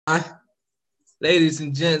Ladies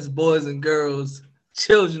and gents, boys and girls,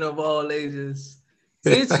 children of all ages,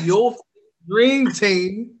 it's your dream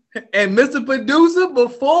team. And Mr. Producer,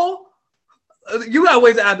 before you gotta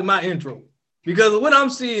wait after my intro because what I'm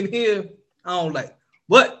seeing here, I don't like.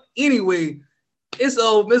 But anyway, it's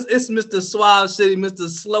Mr. Suave City, Mr.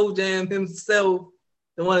 Slow Jam himself,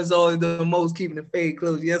 the one that's always the most keeping the fade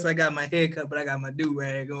close. Yes, I got my haircut, but I got my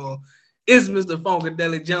do-rag on. It's Mr.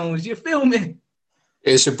 Funkadelic Jones. You feel me?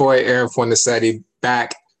 It's your boy Aaron Fornasetti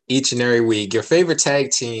back each and every week. Your favorite tag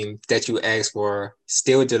team that you asked for,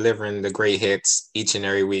 still delivering the great hits each and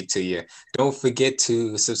every week to you. Don't forget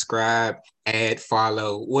to subscribe, add,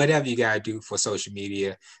 follow, whatever you gotta do for social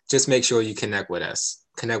media. Just make sure you connect with us,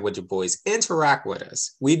 connect with your boys, interact with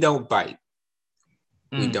us. We don't bite.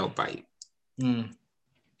 We don't bite.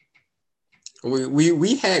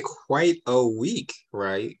 We had quite a week,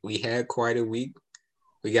 right? We had quite a week.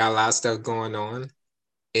 We got a lot of stuff going on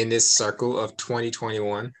in this circle of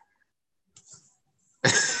 2021.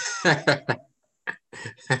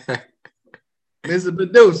 Mr.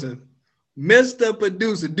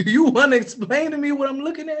 Producer, do you want to explain to me what I'm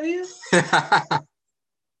looking at here?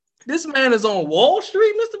 This man is on Wall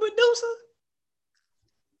Street, Mr. Producer?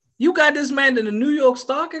 You got this man in the New York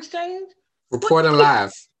Stock Exchange? Reporting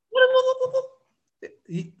live.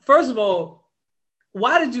 First of all,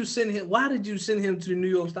 why did you send him to the New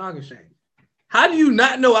York Stock Exchange? How do you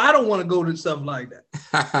not know I don't want to go to stuff like that?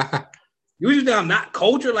 You just think I'm not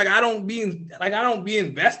cultured, like I don't be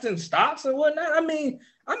investing stocks and whatnot. I mean,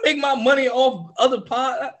 I make my money off other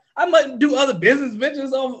I might do other business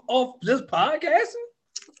ventures off just podcasting.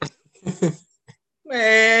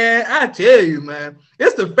 Man, I tell you, man,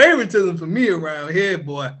 it's the favoritism for me around here,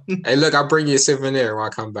 boy. Hey, look, I'll bring you a souvenir when I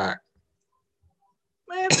come back.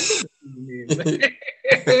 Man, souvenirs,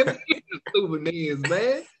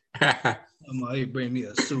 man. Somebody bring me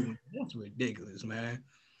a souvenir. That's ridiculous, man.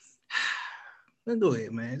 Let's go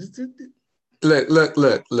ahead, man.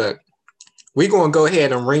 Look. We're going to go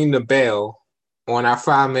ahead and ring the bell on our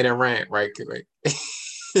 5-minute rant right quick.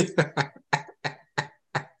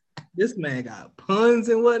 This man got puns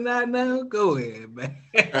and whatnot now. Go ahead, man.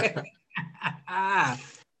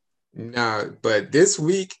 No, but this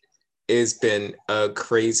week has been a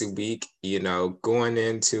crazy week, going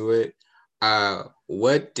into it.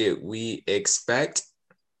 What did we expect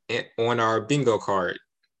on our bingo card,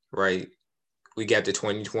 right? We got the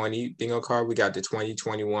 2020 bingo card. We got the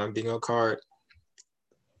 2021 bingo card.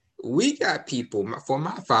 We got people, for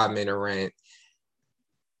my 5-minute rant,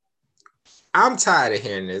 I'm tired of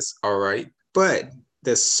hearing this, all right? But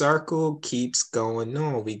the circle keeps going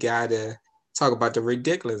on. We got to talk about the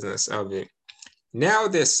ridiculousness of it. Now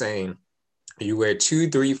they're saying you wear 2,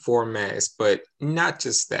 3, 4 masks, but not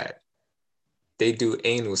just that. They do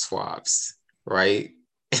anal swabs, right?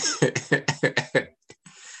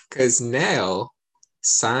 Because now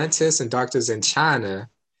scientists and doctors in China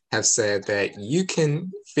have said that you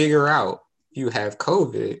can figure out you have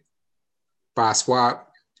COVID by swab,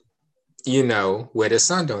 where the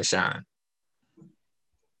sun don't shine.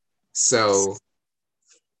 So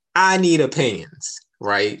I need opinions,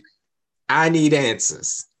 right? I need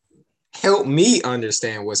answers. Help me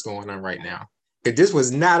understand what's going on right now. Because this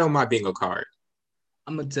was not on my bingo card.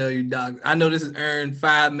 I'm going to tell you, Doc, I know this is earned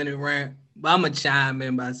 5-minute rant, but I'm going to chime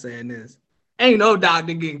in by saying this. Ain't no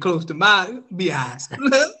doctor getting close to my behind.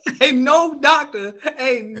 ain't no doctor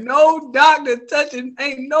touching,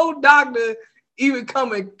 ain't no doctor even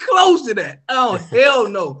coming close to that. Oh, hell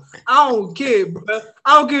no. I don't care, bro.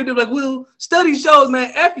 I don't care if they're like, well, study shows,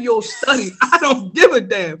 man, F your study. I don't give a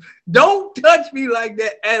damn. Don't touch me like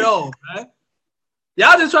that at all, right?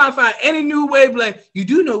 Y'all just trying to find any new way of like, you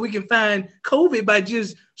do know we can find COVID by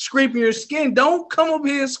just scraping your skin. Don't come over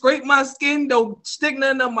here and scrape my skin. Don't stick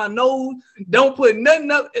nothing up my nose. Don't put nothing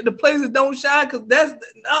up in the places don't shine because that's,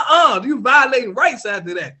 you violating rights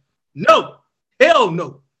after that. No. Hell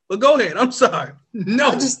no. But go ahead. I'm sorry.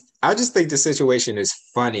 No. I just think the situation is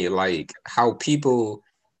funny. Like how people,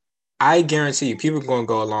 I guarantee you, people are going to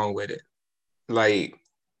go along with it. Like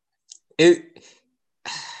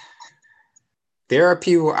there are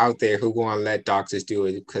people out there who want to let doctors do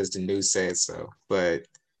it because the news said so. But,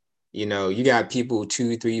 you got people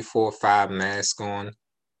 2, 3, 4, 5 masks on.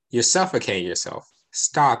 You're suffocating yourself.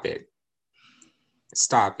 Stop it.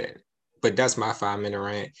 But that's my 5-minute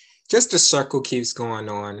rant. Just the circle keeps going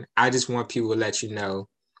on. I just want people to let you know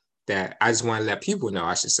that, I just want to let people know,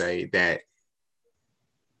 I should say, that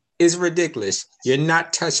it's ridiculous. You're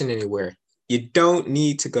not touching anywhere. You don't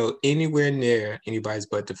need to go anywhere near anybody's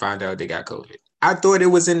butt to find out they got COVID. I thought it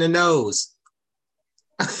was in the nose.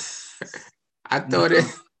 I thought it.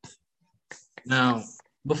 Now,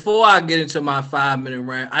 before I get into my 5 minute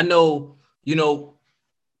rant, I know,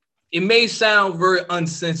 it may sound very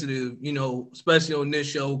unsensitive, especially on this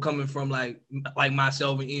show, coming from like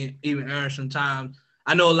myself and even Aaron sometimes.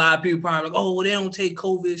 I know a lot of people probably like, oh, well, they don't take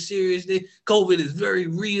COVID serious. COVID is very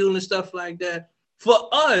real and stuff like that. For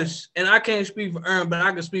us, and I can't speak for Aaron, but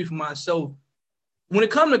I can speak for myself. When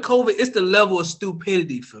it comes to COVID, it's the level of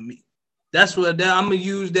stupidity for me. That's what I'm going to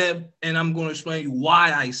use that, and I'm going to explain you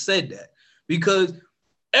why I said that. Because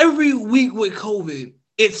every week with COVID,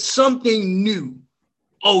 it's something new.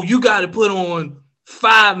 Oh, you got to put on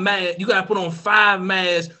 5 masks. You got to put on 5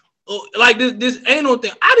 masks. Oh, like this ain't no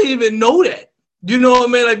thing. I didn't even know that. You know what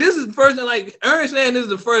I mean? Like this is the first time, like Aaron saying, this is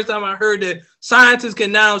the first time I heard that scientists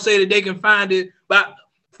can now say that they can find it. But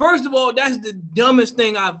first of all, that's the dumbest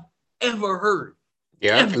thing I've ever heard.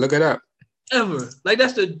 Yeah, ever. Look it up. Ever. Like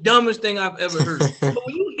that's the dumbest thing I've ever heard. But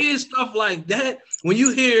when you hear stuff like that, when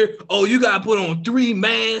you hear, oh, you got to put on 3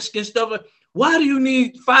 masks and stuff like, why do you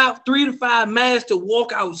need 3 to 5 masks to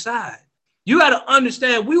walk outside? You got to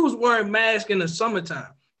understand, we was wearing masks in the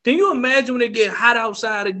summertime. Can you imagine when it get hot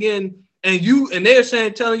outside again and they're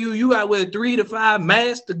telling you got to wear 3 to 5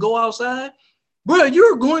 masks to go outside? Bro,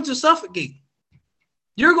 you're going to suffocate.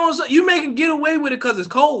 You may get away with it because it's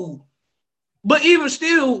cold. But even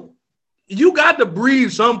still, you got to breathe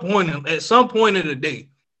at some point of the day.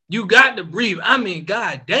 You got to breathe. I mean,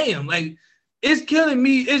 God damn, like it's killing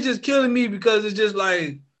me. It's just killing me because it's just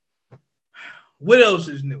like, what else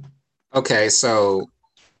is new? Okay, so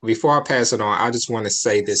before I pass it on, I just want to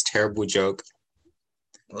say this terrible joke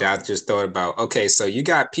that I just thought about. Okay, so you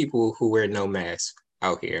got people who wear no mask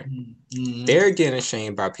out here. Mm-hmm. They're getting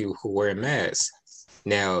shamed by people who wear masks.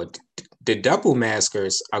 Now, the double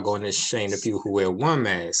maskers are going to shame the people who wear 1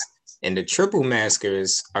 mask. And the triple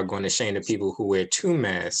maskers are going to shame the people who wear 2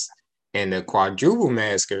 masks. And the quadruple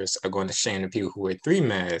maskers are going to shame the people who wear 3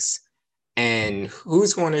 masks. And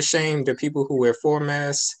who's going to shame the people who wear 4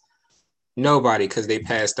 masks? Nobody, because they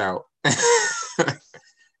passed out.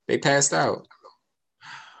 They passed out.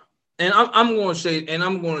 And I'm going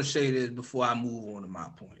to say this before I move on to my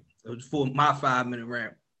point. For my 5-minute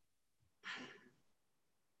rant.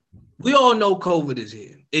 We all know COVID is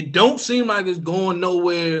here. It don't seem like it's going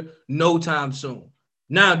nowhere no time soon.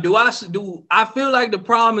 Now, do I feel like the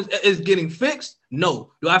problem is getting fixed?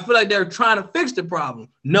 No. Do I feel like they're trying to fix the problem?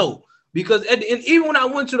 No. Because even when I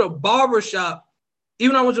went to the barber shop, my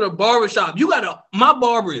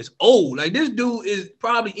barber is old. Like this dude is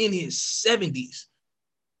probably in his 70s.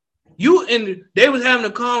 They was having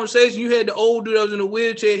a conversation. You had the old dude that was in a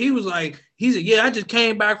wheelchair. He said, yeah, I just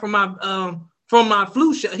came back from my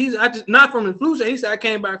flu shot. Not from the flu shot. He said, I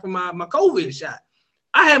came back from my COVID shot.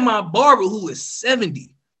 I had my barber who is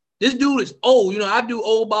 70. This dude is old. I do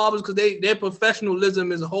old barbers because their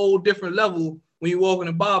professionalism is a whole different level when you walk in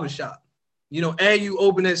a barber shop. And you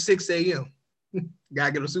open at 6 a.m.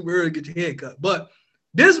 Gotta get up super early to get your hair cut. But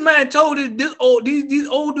this man told these old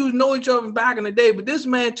dudes know each other back in the day, but this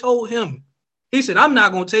man told him, he said, I'm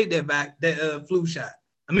not gonna take that flu shot.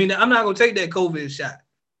 I'm not gonna take that COVID shot.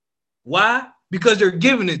 Why? Because they're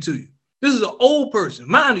giving it to you. This is an old person.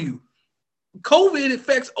 Mind you, COVID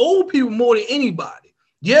affects old people more than anybody.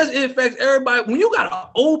 Yes, it affects everybody. When you got an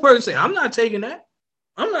old person say, I'm not taking that.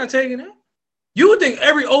 You would think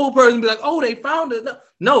every old person would be like, oh, they found it.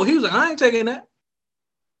 No, he was like, I ain't taking that.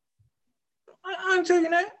 I ain't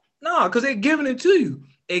taking that. No, because they're giving it to you.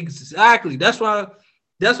 Exactly. That's what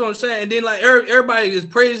I'm saying. And then like everybody is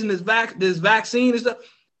praising this vaccine and stuff.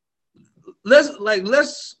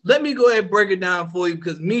 Let me go ahead and break it down for you,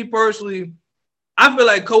 because me personally, I feel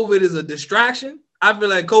like COVID is a distraction. I feel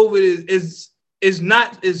like COVID is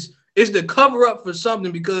the cover up for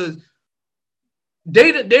something, because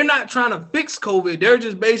they're not trying to fix COVID. They're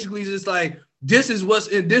just basically just like, this is what's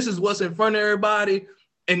in front of everybody,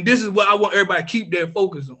 and this is what I want everybody to keep their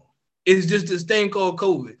focus on. It's just this thing called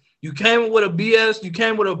COVID. You came with a BS, you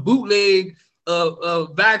came with a bootleg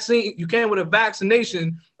vaccine, you came with a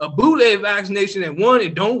vaccination, a bootleg vaccination, and one,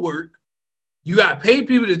 it don't work. You got to pay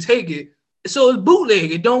people to take it. So it's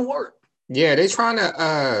bootleg, it don't work. Yeah, they trying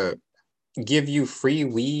to give you free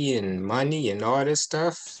weed and money and all this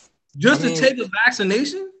stuff. Just to take a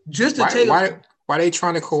vaccination? Why they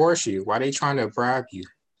trying to coerce you? Why they trying to bribe you?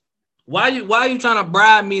 Why are you trying to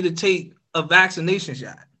bribe me to take a vaccination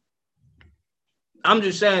shot? I'm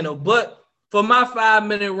just saying though. But for my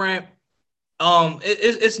 5-minute rant,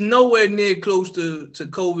 it's nowhere near close to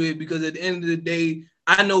COVID, because at the end of the day,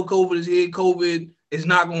 I know COVID is here. COVID is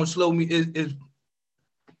not going to slow me.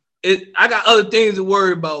 I got other things to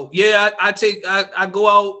worry about. Yeah, I go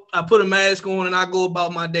out, I put a mask on, and I go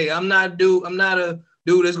about my day. I'm not a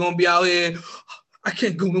dude that's gonna be out here. I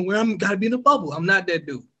can't go nowhere. I'm gotta be in a bubble. I'm not that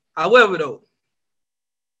dude. However, though,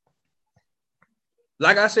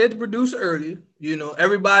 like I said to producer earlier,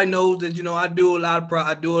 everybody knows that I do a lot of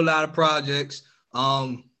projects.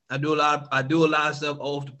 I do a lot of stuff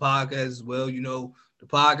off the podcast as well. The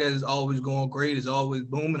podcast is always going great. It's always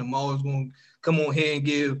booming. I'm always going to come on here and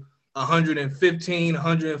give 115,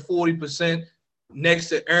 140% next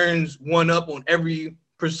to earns one up on every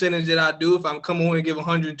percentage that I do. If I'm coming on and give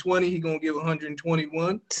 120, he's gonna give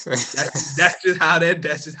 121. That's just how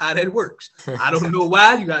that works. I don't know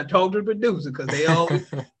why. You gotta talk to the producer because they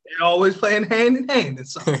always playing hand in hand and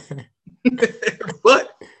something.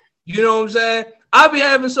 But you know what I'm saying? I'll be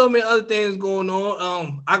having so many other things going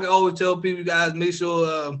on. I can always tell people, guys, make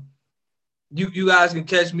sure you guys can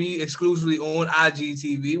catch me exclusively on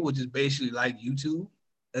IGTV, which is basically like YouTube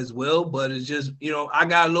as well, but it's just, I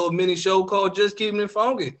got a little mini show called Just Keeping It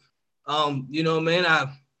Funky. Man,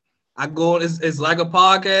 I go on, it's like a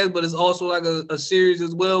podcast, but it's also like a series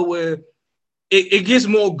as well where it gets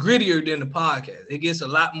more grittier than the podcast. It gets a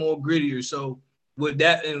lot more grittier. So with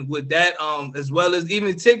that, as well as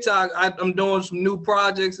even TikTok, I'm doing some new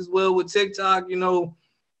projects as well with TikTok,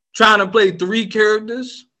 trying to play 3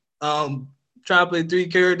 characters, on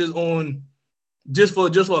just for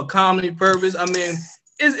a comedy purpose. I mean,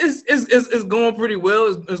 it's going pretty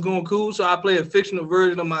well. It's going cool. So I play a fictional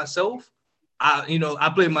version of myself. I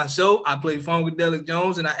play myself. I play Funkadelic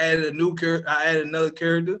Jones, and I added another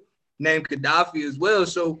character named Gaddafi as well.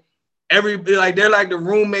 So they're like the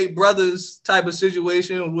roommate brothers type of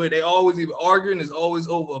situation where they always either arguing. It's always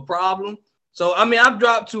over a problem. So I mean, I've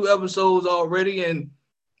dropped 2 episodes already, and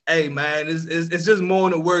hey man, it's just more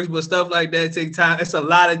in the works. But stuff like that take time. It's a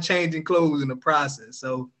lot of changing clothes in the process.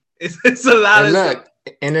 So it's a lot of stuff.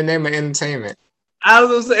 In the name of entertainment. I was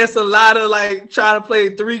gonna say it's a lot of like trying to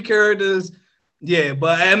play 3 characters. Yeah,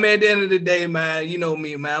 but I mean, at the end of the day, man, you know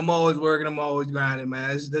me, man. I'm always working, I'm always grinding,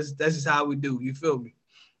 man. That's just how we do. You feel me?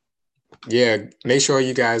 Yeah, make sure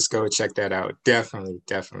you guys go check that out. Definitely.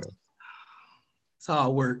 That's how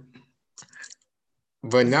it works.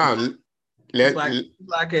 But now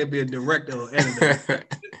I can't be a director or editor.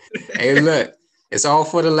 Hey, look, it's all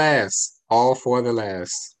for the laughs. All for the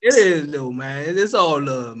laughs. It is though, man. It's all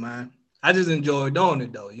love, man. I just enjoy doing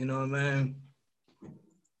it though. You know what I mean?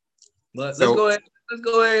 But let's go ahead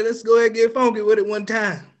and get funky with it one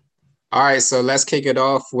time. All right, so let's kick it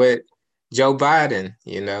off with Joe Biden.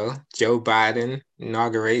 Joe Biden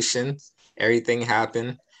inauguration. Everything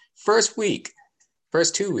happened. First 2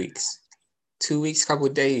 weeks. 2 weeks, couple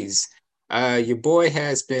of days. Your boy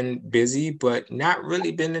has been busy, but not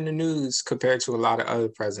really been in the news compared to a lot of other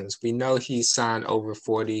presidents. We know he signed over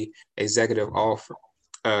 40 executive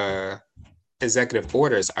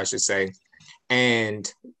orders, I should say.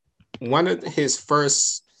 And one of his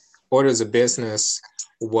first orders of business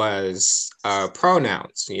was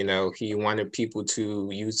pronouns. He wanted people to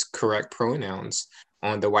use correct pronouns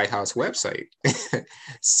on the White House website.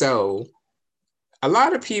 So a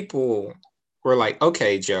lot of people were like,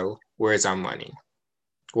 okay, Joe, where's our money?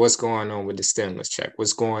 What's going on with the stimulus check?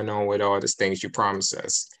 What's going on with all these things you promised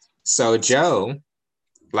us? So Joe,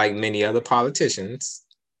 like many other politicians,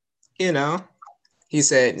 he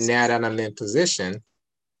said, now that I'm in position,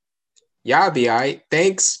 y'all be all right.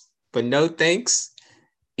 Thanks, but no thanks,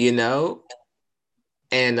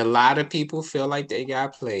 And a lot of people feel like they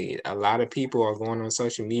got played. A lot of people are going on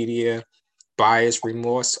social media, buyer's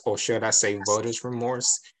remorse, or should I say voters'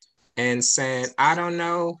 remorse, and saying, I don't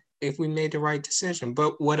know if we made the right decision,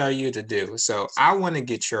 but what are you to do? So I want to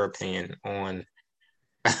get your opinion on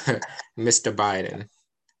Mr. Biden.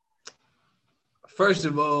 First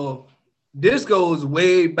of all, this goes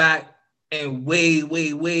way back and way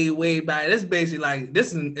back. That's basically like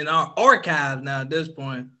this is in our archives now at this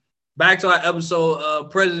point. Back to our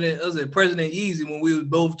episode President Easy when we was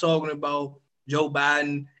both talking about Joe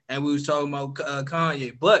Biden and we was talking about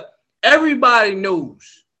Kanye. But everybody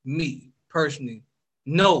knows me personally.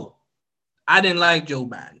 No, I didn't like Joe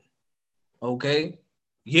Biden. Okay.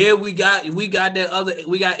 Yeah, we got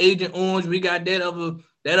Agent Orange, we got that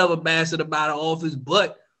other bastard about the office,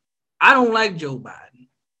 but I don't like Joe Biden.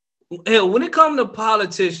 Hell, when it comes to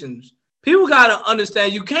politicians, people gotta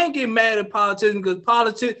understand you can't get mad at politicians because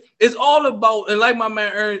politics is all about, and like my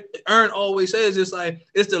man Ern always says, it's like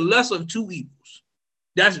it's the lesser of 2 evils.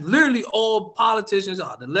 That's literally all politicians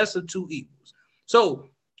are, the lesser of 2 evils. So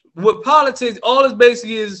with politics, all this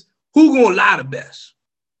basically is who gonna lie the best.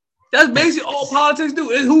 That's basically all politics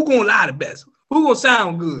do is who gonna lie the best, who gonna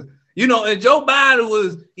sound good. And Joe Biden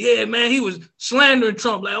was, yeah, man, he was slandering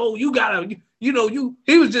Trump like, oh, you gotta, he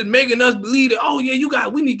was just making us believe that, oh yeah,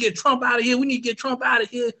 we need to get Trump out of here. We need to get Trump out of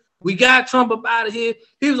here. We got Trump up out of here.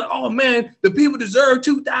 He was like, oh man, the people deserve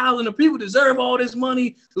 2,000. The people deserve all this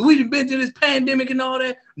money. We've been through this pandemic and all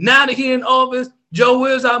that. Now that he in office, Joe,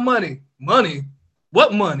 where's our money? Money?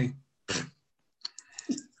 What money?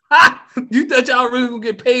 You thought y'all really gonna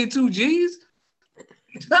get paid 2 G's?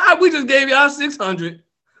 We just gave y'all 600.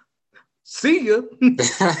 See ya.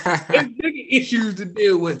 There's bigger issues to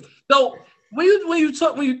deal with. So when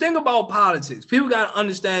you think about politics, people gotta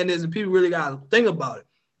understand this, and people really gotta think about it.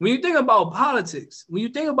 When you think about politics,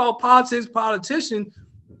 politicians,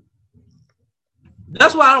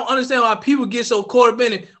 that's why I don't understand why people get so caught up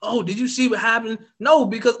in it. Oh, did you see what happened? No,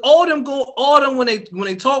 because all them when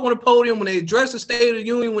they talk on the podium, when they address the State of the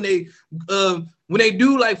Union, when they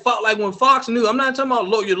do like when Fox News. I'm not talking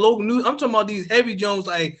about your local news. I'm talking about these heavy Jones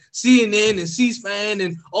like CNN and C-SPAN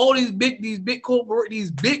and all these big news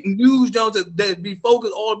Jones that be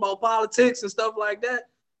focused all about politics and stuff like that.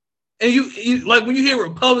 And you like when you hear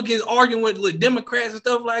Republicans arguing with Democrats and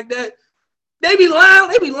stuff like that, they be lying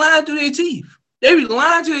through their teeth. They be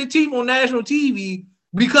lying to their teeth on national TV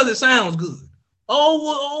because it sounds good.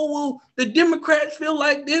 Oh well, the Democrats feel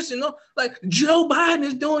like this, and like Joe Biden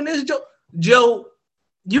is doing this. Joe,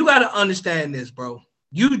 you got to understand this, bro.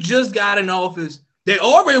 You just got in office. They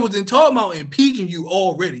already was talking about impeaching you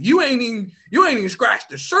already. You ain't even scratched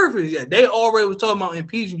the surface yet. They already was talking about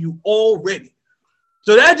impeaching you already.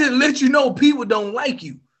 So that just lets you know people don't like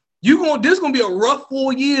you. This gonna be a rough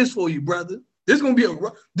 4 years for you, brother.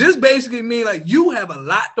 This basically means like you have a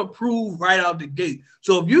lot to prove right out the gate.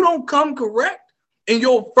 So if you don't come correct in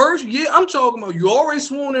your first year, I'm talking about you already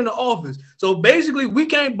sworn into office. So basically, we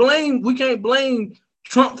can't blame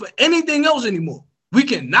Trump for anything else anymore. We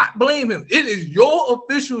cannot blame him. It is your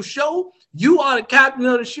official show. You are the captain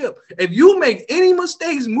of the ship. If you make any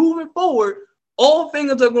mistakes moving forward, all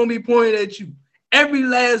fingers are going to be pointed at you. Every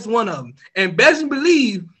last one of them. And best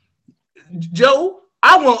believe, Joe,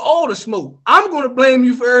 I want all the smoke. I'm going to blame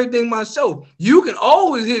you for everything myself. You can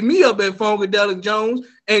always hit me up at Funkadelic Jones,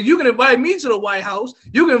 and you can invite me to the White House.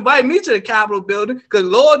 You can invite me to the Capitol building, because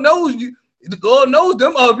Lord knows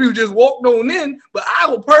them other people just walked on in. But I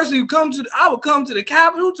will personally come to the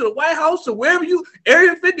Capitol, to the White House, to wherever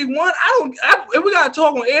Area 51. If we got to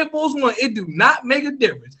talk on Air Force One, it do not make a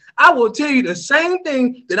difference. I will tell you the same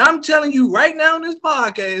thing that I'm telling you right now in this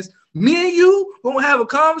podcast. Me and you gonna have a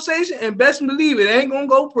conversation, and best believe it ain't gonna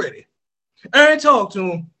go pretty. Aaron, talk to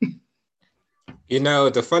him. You know,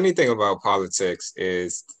 the funny thing about politics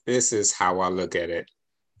is this is how I look at it.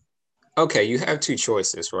 Okay, you have two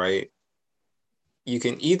choices, right? You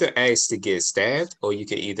can either ask to get stabbed, or you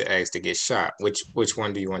can either ask to get shot. Which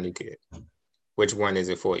one do you want to get? Which one is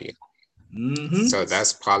it for you? Mm-hmm. So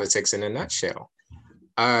that's politics in a nutshell.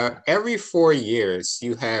 Every 4 years,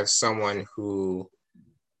 you have someone who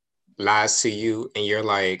lies to you, and you're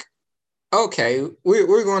like, okay,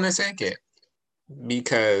 we're going to take it,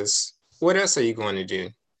 because what else are you going to do?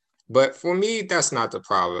 But for me, that's not the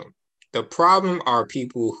problem. The problem are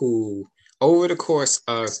people who, over the course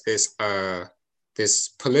of this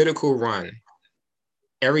political run,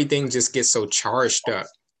 everything just gets so charged up.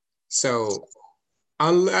 So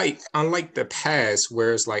unlike the past,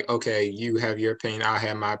 where it's like, okay, you have your opinion, I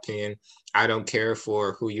have my opinion, I don't care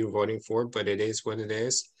for who you're voting for, but it is what it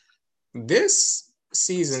is. This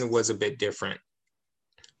season was a bit different.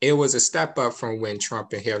 It was a step up from when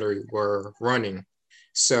Trump and Hillary were running.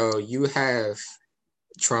 So you have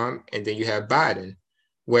Trump, and then you have Biden,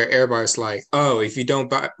 where everybody's like, oh, if you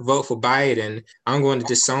don't vote for Biden, I'm going to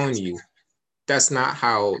disown you. That's not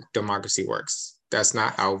how democracy works. That's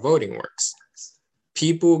not how voting works.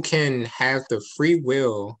 People can have the free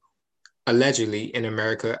will, allegedly, in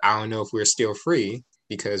America. I don't know if we're still free,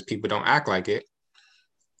 because people don't act like it.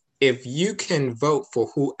 If you can vote for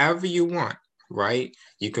whoever you want, right?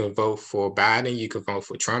 You can vote for Biden, you can vote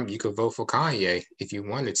for Trump, you can vote for Kanye if you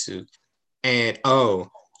wanted to. And,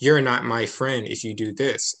 oh, you're not my friend if you do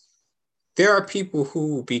this. There are people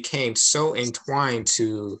who became so entwined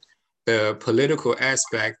to the political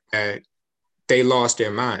aspect that they lost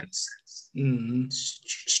their minds. Mm-hmm.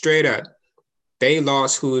 Straight up. They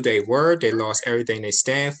lost who they were. They lost everything they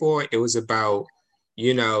stand for. It was about,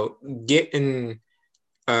 getting...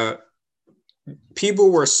 people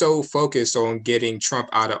were so focused on getting Trump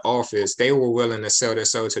out of office, they were willing to sell their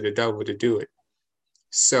soul to the devil to do it.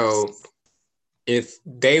 So if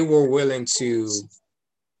they were willing to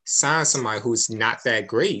sign somebody who's not that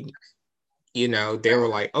great, they were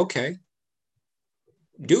like, okay,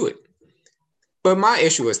 do it. But my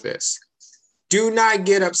issue is this. Do not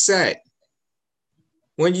get upset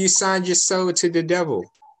when you sign your soul to the devil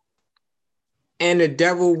and the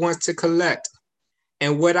devil wants to collect.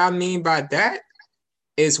 And what I mean by that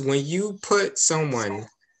is when you put someone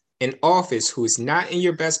in office who's not in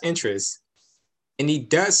your best interest and he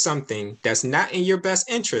does something that's not in your best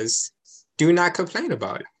interest, do not complain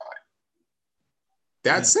about it.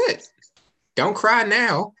 That's it. Don't cry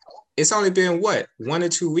now. It's only been what, 1 or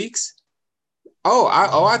 2 weeks?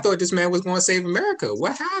 I thought this man was going to save America.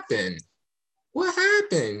 What happened? What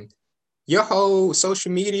happened? Your whole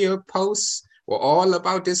social media posts were all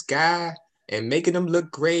about this guy and making him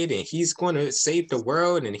look great, and he's going to save the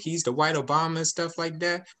world, and he's the white Obama and stuff like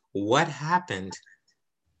that. What happened?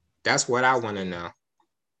 That's what I want to know.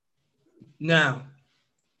 Now,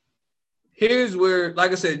 here's where,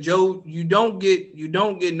 like I said, Joe, you don't get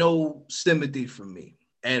no sympathy from me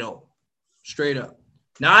at all. Straight up.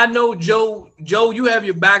 Now I know Joe, you have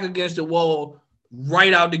your back against the wall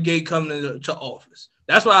right out the gate coming to office.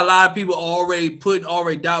 That's why a lot of people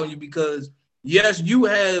already doubting you, because yes, you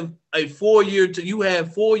have a 4 year you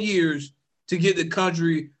have 4 years to get the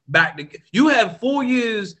country back together. You have 4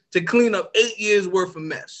 years to clean up 8 years worth of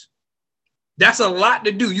mess. That's a lot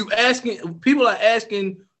to do. People are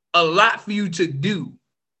asking a lot for you to do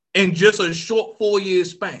in just a short 4 year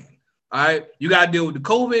span. All right. You got to deal with the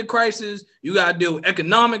COVID crisis. You got to deal with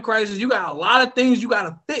economic crisis. You got a lot of things you got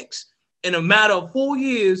to fix in a matter of 4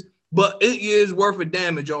 years, but 8 years worth of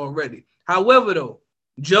damage already. However, though,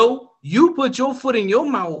 Joe, you put your foot in your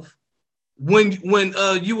mouth when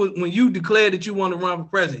you declared that you want to run for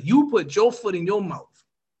president. You put your foot in your mouth.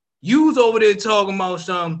 You was over there talking about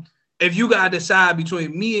if you got to decide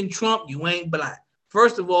between me and Trump, you ain't black.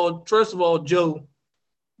 First of all, Joe,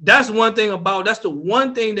 that's the one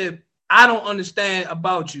thing that I don't understand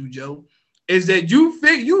about you, Joe, is that you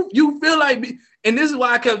feel like, and this is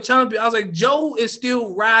why I kept telling people, I was like, Joe is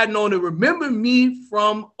still riding on the remember me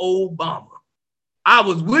from Obama. I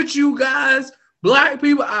was with you guys, black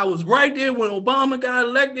people. I was right there when Obama got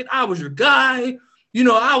elected. I was your guy. You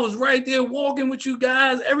know, I was right there walking with you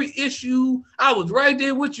guys. Every issue, I was right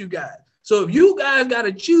there with you guys. So if you guys got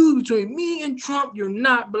to choose between me and Trump, you're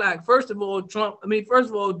not black. First of all,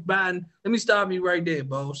 Biden, let me stop you right there,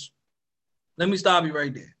 boss. Let me stop you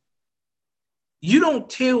right there. You don't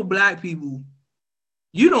tell black people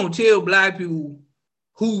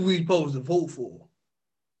who we supposed to vote for.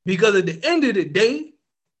 Because at the end of the day,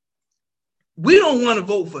 we don't want to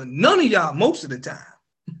vote for none of y'all most of the time.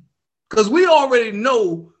 Because we already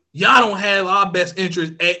know y'all don't have our best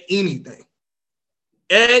interest at anything.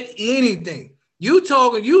 At anything. You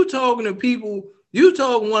talking to people, you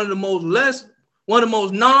talking one of the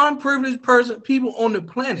most non-privileged people on the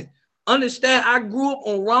planet. Understand, I grew up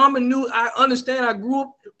on ramen noodles. I understand I grew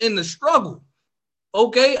up in the struggle.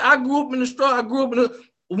 Okay? I grew up in the struggle.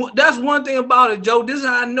 That's one thing about it, Joe. This is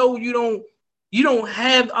how I know you don't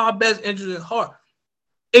have our best interest at heart.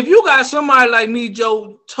 If you got somebody like me,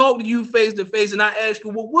 Joe, talk to you face to face, and I ask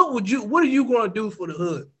you, well, what are you going to do for the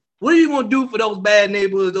hood? What are you going to do for those bad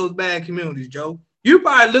neighborhoods, those bad communities, Joe? You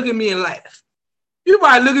probably look at me and laugh. You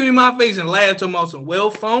probably look at me in my face and laugh, talking about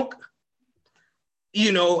some Funk.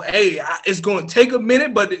 You know, hey, it's going to take a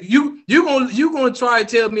minute, but you're going to try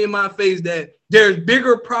to tell me in my face that there's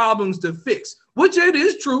bigger problems to fix, which it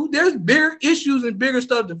is true. There's bigger issues and bigger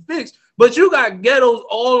stuff to fix, but you got ghettos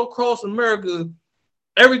all across America.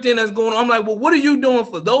 Everything that's going on. I'm like, well, what are you doing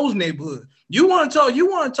for those neighborhoods? You want to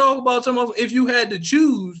talk about something. If you had to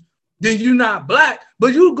choose, then you're not black,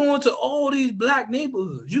 but you're going to all these black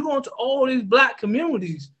neighborhoods. You're going to all these black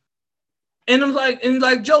communities. And I'm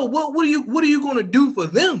like, Joe, what are you going to do for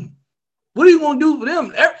them? What are you going to do for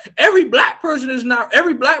them? Every black person is not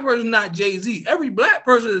Jay-Z. Every black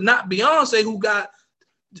person is not Beyonce, who got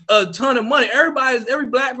a ton of money. Every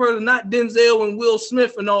black person is not Denzel and Will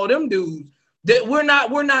Smith and all them dudes. That we're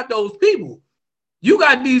not those people. You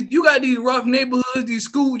got these rough neighborhoods, these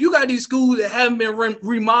schools. You got these schools that haven't been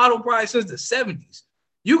remodeled probably since the 70s.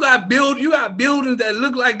 You got buildings that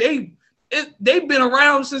look like they've been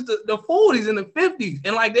around since the 40s and the 50s,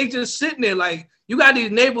 and like they just sitting there. Like, you got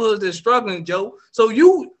these neighborhoods that's struggling, Joe. So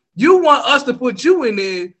you want us to put you in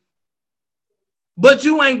there, but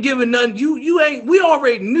you ain't giving nothing. We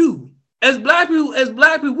already knew as black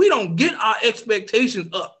people, we don't get our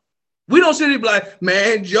expectations up. We don't sit there like,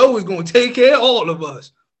 man, Joe is going to take care of all of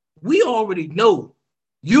us. We already know.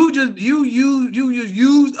 You just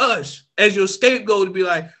used us as your scapegoat to be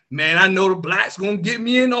like, man, I know the blacks going to get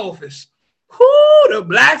me in office. Whoo, the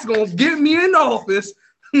blacks going to get me in office.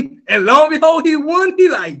 And lo and behold, he won. He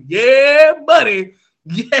like, yeah, buddy.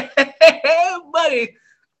 Yeah, buddy.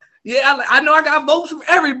 Yeah, I know I got votes from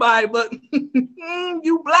everybody, but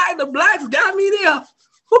the blacks got me there.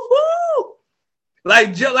 Woo-hoo.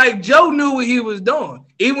 Like Joe knew what he was doing.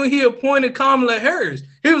 Even when he appointed Kamala Harris,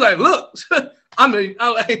 he was like, "Look, I'm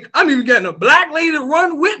even getting a black lady to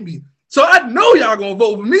run with me, so I know y'all gonna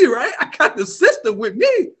vote for me, right? I got the sister with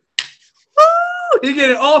me." Woo! He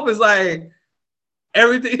get in office like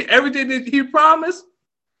everything that he promised.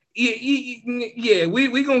 Yeah,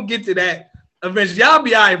 we gonna get to that eventually. Y'all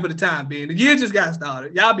be all right for the time being. The year just got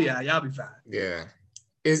started. Y'all be all right. Y'all be fine. Yeah.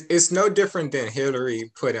 It's no different than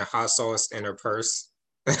Hillary putting hot sauce in her purse.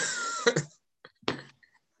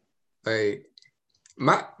 Like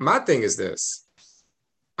my thing is this.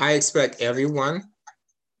 I expect everyone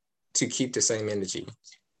to keep the same energy.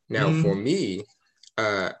 Now, for me,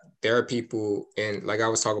 there are people, and like I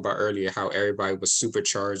was talking about earlier, how everybody was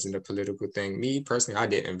supercharged in the political thing. Me personally, I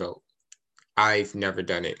didn't vote. I've never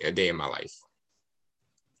done it a day in my life.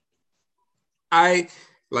 I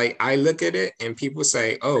look at it and people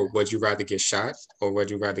say, "Oh, would you rather get shot or would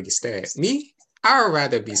you rather get stabbed?" Me, I would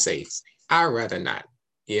rather be safe. I'd rather not,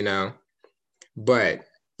 you know. But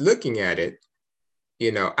looking at it,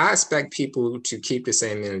 I expect people to keep the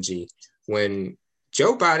same energy. When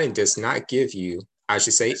Joe Biden does not give you, I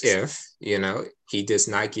should say, if he does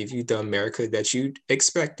not give you the America that you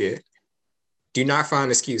expected, do not find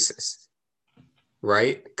excuses,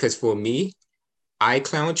 right? Because for me, I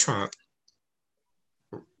clown Trump.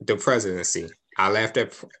 The presidency. I laughed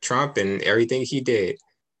at Trump and everything he did.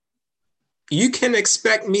 You can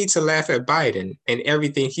expect me to laugh at Biden and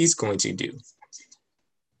everything he's going to do.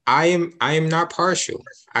 I am not partial.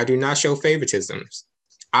 I do not show favoritisms.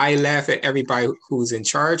 I laugh at everybody who's in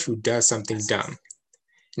charge who does something dumb.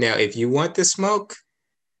 Now, if you want the smoke,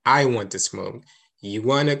 I want the smoke. You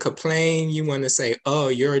want to complain, you want to say, "Oh,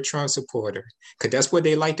 you're a Trump supporter," because that's what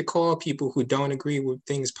they like to call people who don't agree with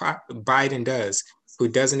things Biden does, who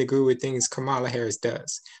doesn't agree with things Kamala Harris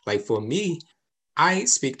does. Like for me, I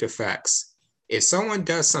speak the facts. If someone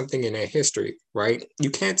does something in their history, right, you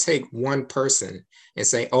can't take one person and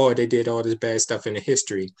say, "Oh, they did all this bad stuff in the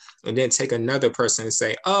history," and then take another person and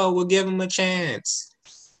say, "Oh, we'll give them a chance."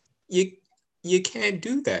 You can't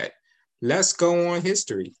do that. Let's go on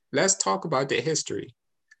history. Let's talk about the history.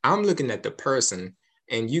 I'm looking at the person,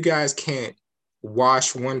 and you guys can't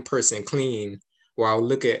wash one person clean while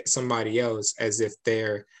look at somebody else as if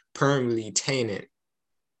they're permanently tainted.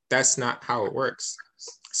 That's not how it works.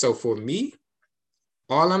 So for me,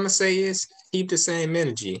 all I'm gonna say is keep the same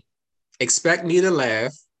energy. Expect me to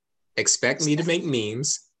laugh, expect me to make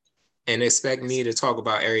memes, and expect me to talk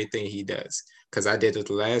about everything he does. Because I did it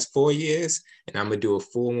the last 4 years, and I'm gonna do it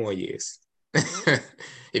 4 more years.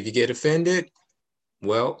 If you get offended,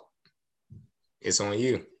 well, it's on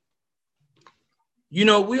you.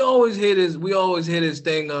 We always hear this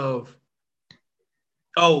thing of,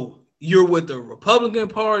 "Oh, you're with the Republican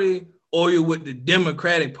Party or you're with the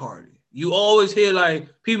Democratic Party." You always hear like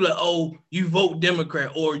people like, "Oh, you vote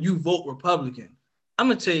Democrat or you vote Republican." I'm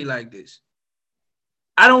gonna tell you like this.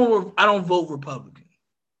 I don't vote Republican.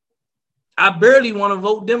 I barely want to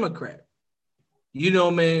vote Democrat.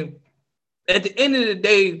 Man. At the end of the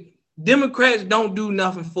day, Democrats don't do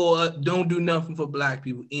nothing for black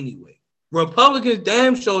people anyway. Republicans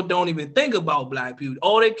damn sure don't even think about black people.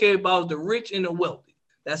 All they care about is the rich and the wealthy.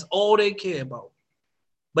 That's all they care about.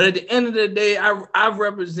 But at the end of the day, I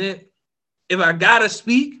represent, if I gotta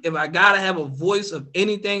speak, if I gotta have a voice of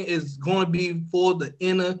anything, it's going to be for the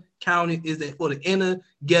inner county, for the inner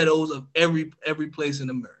ghettos of every place in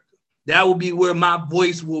America. That will be where my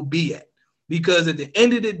voice will be at. Because at the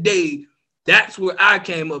end of the day, that's where I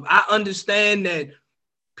came up. I understand that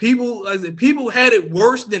people had it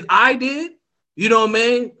worse than I did. You know what I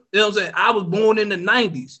mean? You know what I'm saying? I was born in the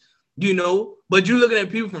 90s, but you're looking at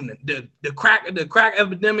people from the crack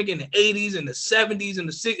epidemic in the 80s and the 70s and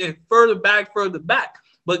the 60s and further back.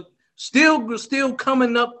 But still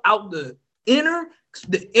coming up out the inner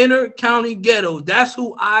county ghettos. That's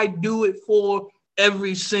who I do it for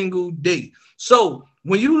every single day. So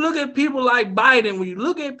when you look at people like Biden,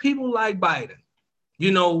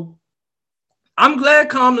 I'm glad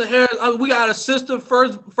Kamala Harris, we got a sister,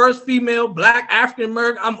 first female, black, African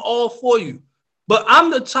American. I'm all for you. But I'm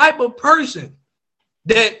the type of person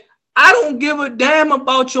that I don't give a damn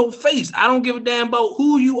about your face. I don't give a damn about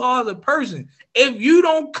who you are as a person. If you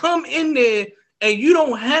don't come in there and you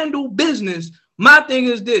don't handle business, my thing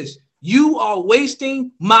is this: you are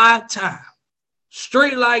wasting my time.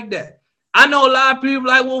 Straight like that. I know a lot of people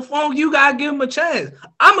like, "Well, Funk, you gotta give him a chance."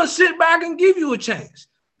 I'm gonna sit back and give you a chance.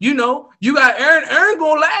 You got Aaron. Aaron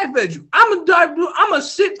gonna laugh at you. I'm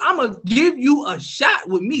gonna give you a shot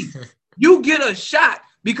with me. You get a shot,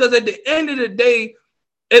 because at the end of the day,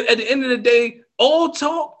 all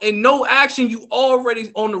talk and no action, you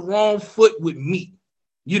already on the wrong foot with me.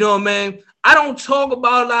 You know what I mean? I don't talk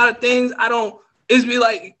about a lot of things. I don't. It's be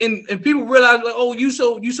like, and people realize like, oh, you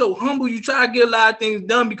so humble. You try to get a lot of things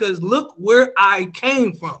done because look where I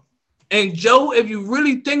came from. And Joe, if you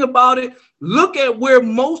really think about it, look where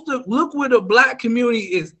the black community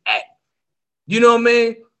is at. You know what I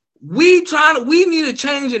mean? We need a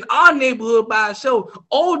change in our neighborhood by ourselves.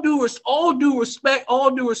 All due respect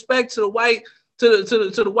to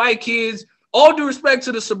the white kids. All due respect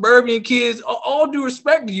to the suburban kids. All due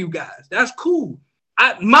respect to you guys. That's cool.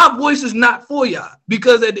 My voice is not for y'all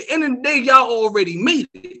because at the end of the day, y'all already made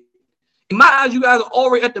it. In my eyes, you guys are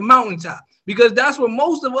already at the mountaintop because that's where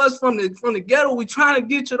most of us from the ghetto, we trying to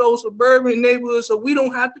get to those suburban neighborhoods so we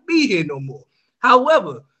don't have to be here no more.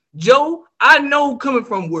 However, Joe, I know coming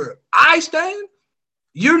from where I stand,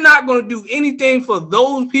 you're not going to do anything for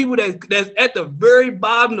those people that's at the very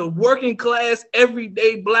bottom, the working class,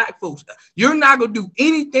 everyday black folks. You're not going to do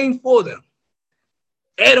anything for them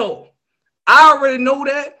at all. I already know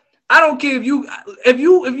that. I don't care if you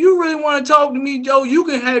really want to talk to me, Joe. You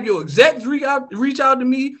can have your execs reach out to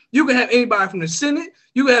me. You can have anybody from the Senate.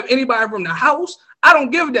 You can have anybody from the House. I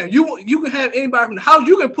don't give a damn. You can have anybody from the House.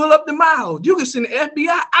 You can pull up to my house. You can send the FBI.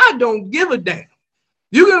 I don't give a damn.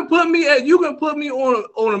 You can put me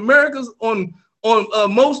on America's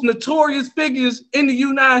most notorious figures in the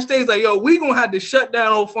United States. Like, yo, we gonna have to shut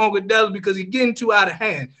down old Funkadelic because he's getting too out of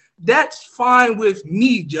hand. That's fine with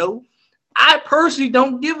me, Joe. I personally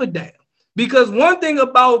don't give a damn because one thing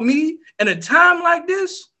about me in a time like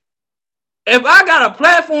this, if I got a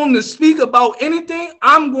platform to speak about anything,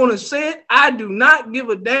 I'm going to say it. I do not give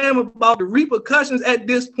a damn about the repercussions at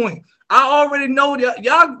this point. I already know that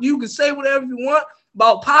y'all, you can say whatever you want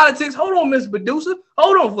about politics. Hold on, Miss Producer.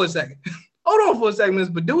 Hold on for a second. Miss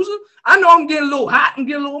Producer. I know I'm getting a little hot and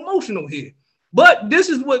getting a little emotional here, but this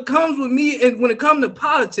is what comes with me. And when it comes to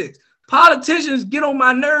politics, politicians get on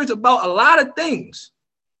my nerves about a lot of things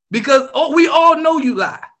because we all know you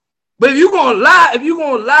lie. But if you're gonna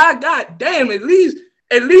lie, god damn, at least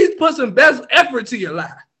put some best effort to your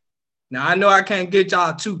lie. Now I know I can't get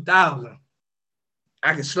y'all 2,000.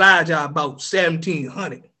 I can slide y'all about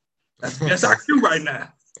 1,700. That's the best I can do right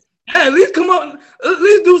now. Hey, at least come on, at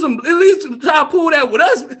least try to pull that with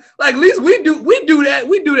us. Like at least we do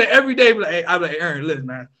that every day. Like, hey, I'm like, Aaron, listen,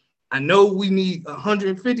 man. I know we need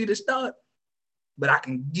 150 to start, but I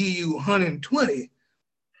can give you 120,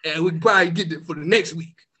 and we can probably get it for the next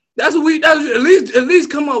week. That's at least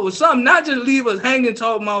come up with something, not just leave us hanging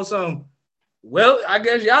talking about something. Well, I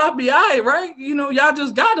guess y'all be all right, right? You know, y'all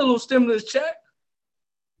just got a little stimulus check.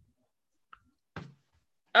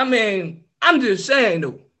 I mean, I'm just saying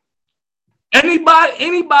though.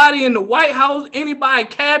 Anybody in the White House, anybody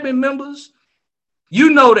cabinet members, you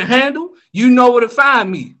know the handle, you know where to find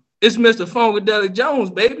me. It's Mr. Funkadelic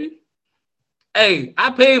Jones, baby. Hey,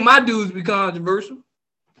 I paid my dues to be controversial.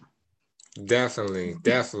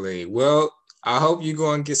 Definitely. Well, I hope you're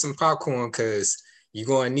going to get some popcorn because you're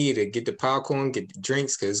going to need it. Get the popcorn, get the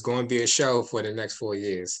drinks because it's going to be a show for the next 4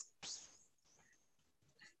 years.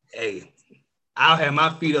 Hey, I'll have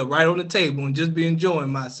my feet up right on the table and just be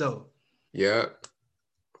enjoying myself. Yep.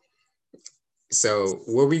 So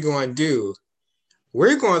what we going to do,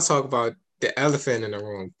 we're going to talk about the elephant in the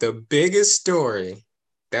room, the biggest story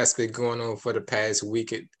that's been going on for the past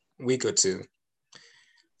week or two.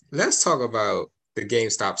 Let's talk about the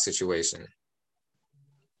GameStop situation.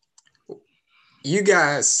 You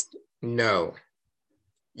guys know,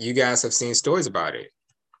 you guys have seen stories about it.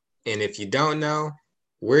 And if you don't know,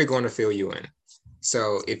 we're going to fill you in.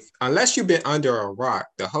 So unless you've been under a rock,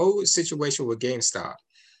 the whole situation with GameStop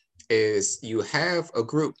is you have a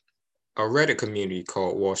group, a Reddit community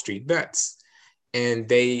called Wall Street Bets, and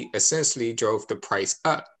they essentially drove the price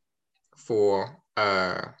up for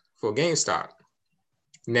GameStop.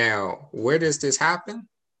 Now, where does this happen?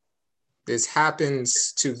 This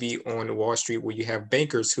happens to be on Wall Street where you have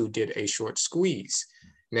bankers who did a short squeeze.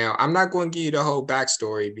 Now, I'm not going to give you the whole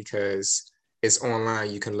backstory because it's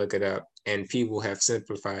online. You can look it up and people have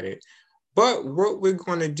simplified it. But what we're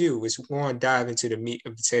going to do is we're going to dive into the meat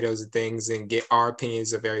and potatoes of things and get our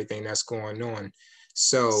opinions of everything that's going on.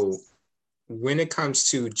 So when it comes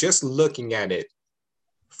to just looking at it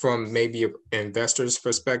from maybe an investor's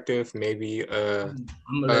perspective, maybe I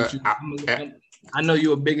know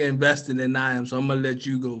you're a bigger investor than I am, so I'm gonna let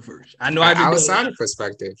you go first. I know outsider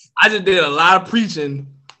perspective. I just did a lot of preaching,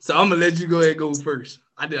 so I'm gonna let you go ahead and go first.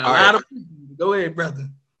 I did a lot of preaching. Go ahead, brother.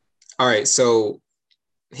 All right, so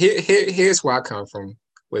here's where I come from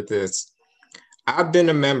with this. I've been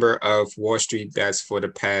a member of Wall Street Bets for the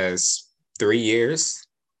past 3 years,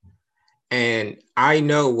 And I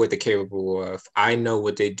know what they're capable of. I know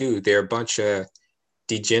what they do. They're a bunch of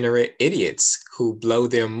degenerate idiots who blow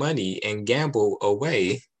their money and gamble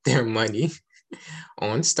away their money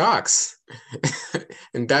on stocks.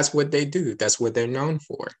 And that's what they do. That's what they're known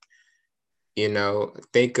for.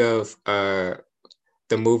 Think of the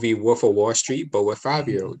movie Wolf of Wall Street, but with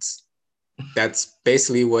 5-year-olds. That's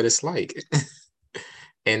basically what it's like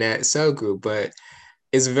in that cell group. But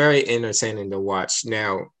it's very entertaining to watch.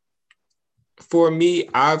 Now, for me,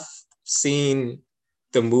 I've seen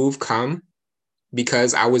the move come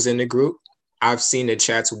because I was in the group. I've seen the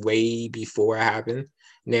chats way before it happened.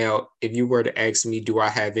 Now, if you were to ask me, do I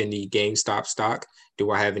have any GameStop stock?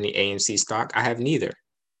 Do I have any AMC stock? I have neither.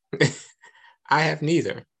 I have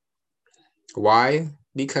neither. Why?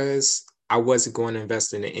 Because I wasn't going to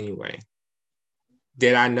invest in it anyway.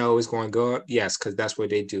 Did I know it was going to go up? Yes, because that's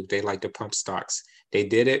what they do. They like to pump stocks. They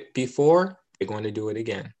did it before. They're going to do it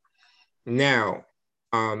again. Now,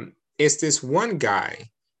 it's this one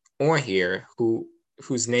guy on here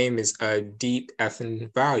whose name is Deep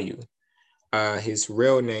Effing Value. His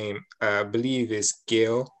real name, I believe, is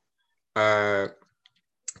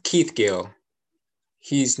Keith Gill.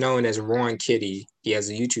 He's known as Ron Kitty. He has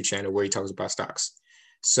a YouTube channel where he talks about stocks.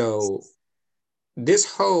 So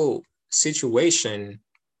this whole situation,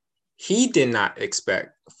 he did not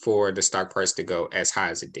expect for the stock price to go as high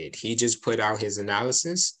as it did. He just put out his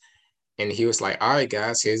analysis and he was like, all right,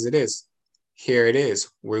 guys, here it is. Here it is.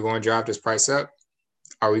 We're going to drive this price up.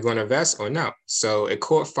 Are we going to invest or no? So it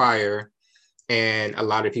caught fire and a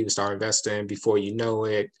lot of people started investing. Before you know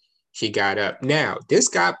it, he got up. Now, this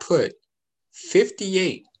guy put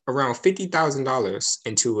around $50,000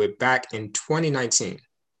 into it back in 2019.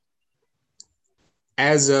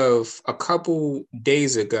 As of a couple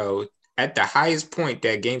days ago, at the highest point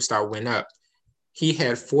that GameStop went up, he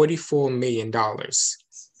had $44 million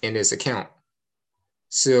in his account.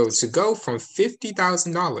 So to go from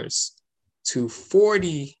 $50,000 to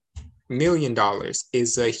 $40 million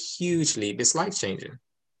is a huge leap. It's life-changing.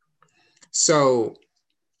 So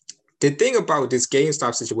the thing about this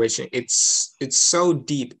GameStop situation, it's so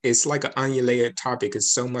deep. It's like an onion layered topic.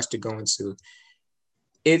 It's so much to go into.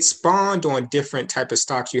 It spawned on different type of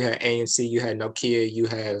stocks. You had AMC, you had Nokia, you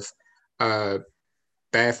have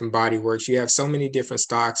Bath and Body Works. You have so many different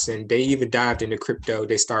stocks, and they even dived into crypto.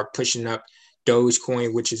 They start pushing up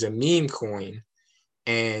Dogecoin, which is a meme coin,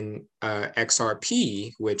 and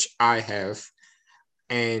XRP, which I have.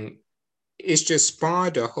 And it's just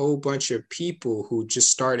spawned a whole bunch of people who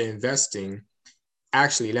just started investing.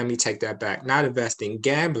 Actually, let me take that back. Not investing,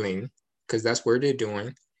 gambling, because that's what they're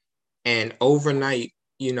doing. And overnight,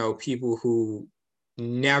 people who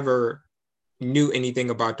never knew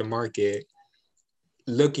anything about the market,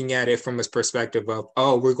 looking at it from a perspective of,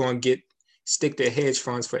 oh, we're going to stick to hedge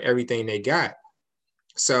funds for everything they got.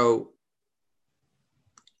 So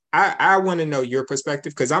I want to know your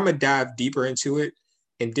perspective because I'm going to dive deeper into it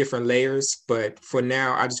in different layers. But for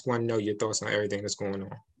now, I just want to know your thoughts on everything that's going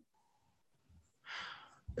on.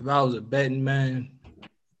 If I was a betting man,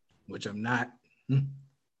 which I'm not,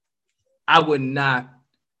 I would not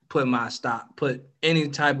put any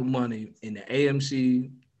type of money in the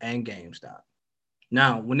AMC and GameStop.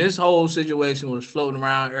 Now, when this whole situation was floating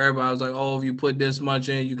around, everybody was like, oh, if you put this much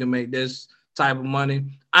in, you can make this type of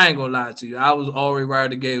money. I ain't gonna lie to you. I was already right out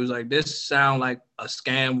the gate. It was like, this sound like a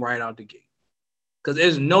scam right out the gate. Because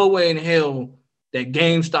there's no way in hell that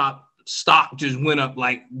GameStop stock just went up,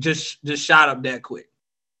 like just shot up that quick.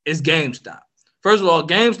 It's GameStop. First of all,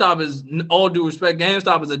 GameStop is, all due respect,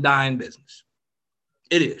 GameStop is a dying business.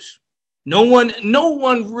 It is. No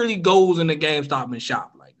one really goes into GameStop and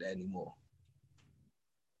shop like that anymore.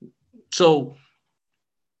 So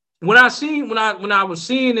when I was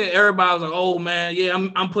seeing it, everybody was like, "Oh man, yeah,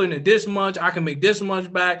 I'm putting it this much. I can make this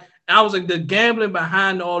much back." And I was like, the gambling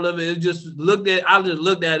behind all of it. I just looked at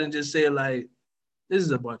it and just said, like, this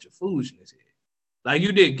is a bunch of foolishness here. Like,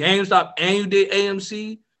 you did GameStop and you did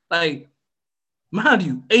AMC. Like, mind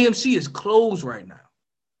you, AMC is closed right now.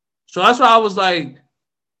 So that's why I was like,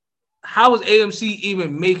 how is AMC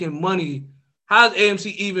even making money? How's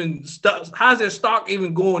AMC even how's their stock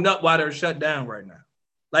even going up while they're shut down right now?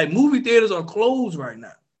 Like, movie theaters are closed right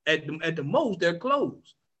now. At the most, they're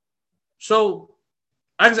closed. So,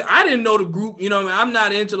 like I said, I didn't know the group. I'm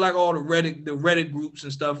not into like all the Reddit groups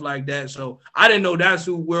and stuff like that. So I didn't know that's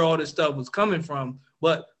where all this stuff was coming from.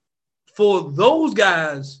 But for those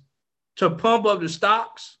guys to pump up the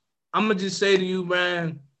stocks, I'm gonna just say to you,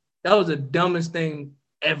 man, that was the dumbest thing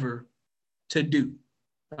ever to do.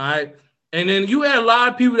 All right. And then you had a lot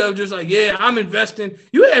of people that were just like, yeah, I'm investing.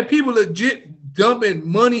 You had people legit dumping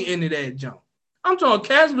money into that junk. I'm talking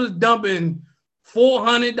cats was dumping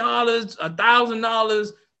 $400,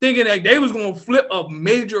 $1,000, thinking that they was gonna flip a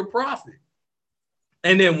major profit.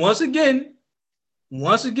 And then once again,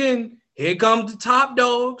 here comes the top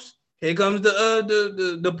dogs. Here comes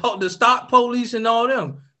the stock police and all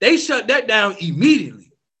them. They shut that down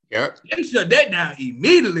immediately. Yep. They shut that down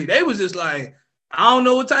immediately. They was just like, I don't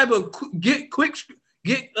know what type of get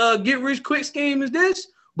rich quick scheme is this,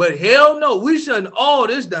 but hell no, we shutting all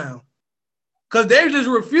this down. Cause they just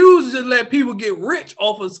refuse to let people get rich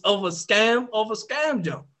off of a scam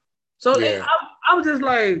jump. So yeah. I was just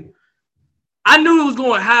like, I knew it was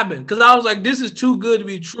going to happen because I was like, this is too good to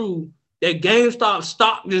be true that GameStop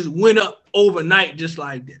stock just went up overnight just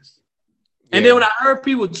like this. Yeah. And then when I heard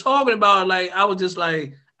people talking about it, like, I was just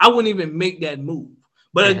like, I wouldn't even make that move.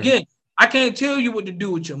 But again, I can't tell you what to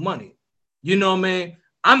do with your money. You know what I mean?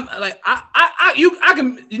 I'm like, I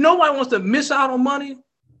can, nobody wants to miss out on money,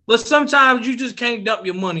 but sometimes you just can't dump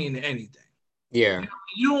your money into anything. Yeah.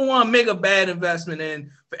 You don't want to make a bad investment.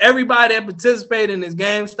 And for everybody that participated in this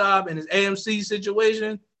GameStop and this AMC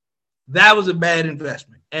situation, that was a bad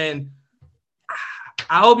investment. And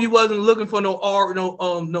I hope you wasn't looking for no ROI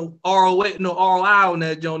on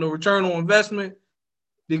that, Joe, no return on investment,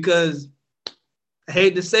 because I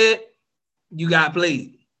hate to say it, you got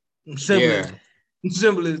played.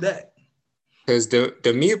 Simple as that. Because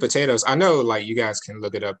the meat and potatoes, I know like you guys can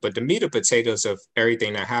look it up, but the meat and potatoes of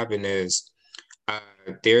everything that happened is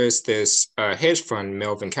there's this hedge fund,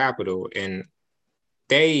 Melvin Capital, and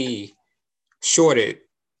they shorted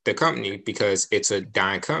the company because it's a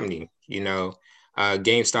dying company. You know,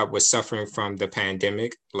 GameStop was suffering from the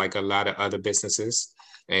pandemic like a lot of other businesses,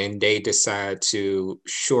 and they decided to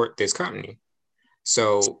short this company.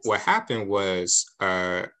 So what happened was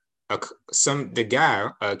the guy,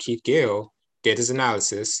 Keith Gill, did his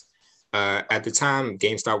analysis. At the time,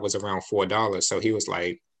 GameStop was around $4. So he was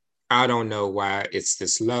like, I don't know why it's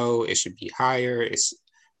this low. It should be higher.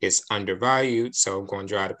 It's undervalued. So I'm going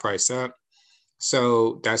to drive the price up.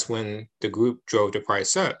 So that's when the group drove the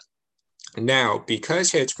price up. Now,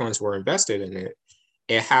 because hedge funds were invested in it,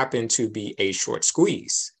 it happened to be a short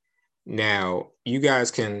squeeze. Now, you guys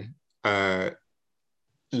can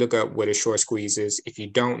look up what a short squeeze is. If you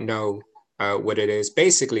don't know what it is,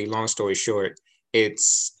 basically, long story short,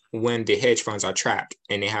 it's when the hedge funds are trapped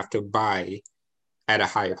and they have to buy at a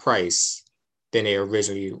higher price than they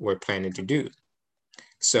originally were planning to do.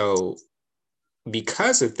 So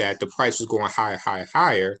because of that, the price was going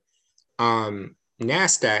higher.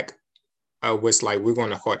 NASDAQ was like, we're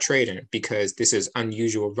going to halt trading because this is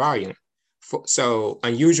unusual volume. So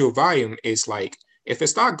unusual volume is like, if a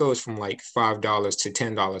stock goes from like $5 to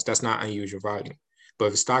 $10, that's not unusual volume. But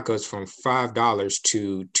if a stock goes from $5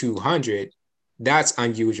 to $200, that's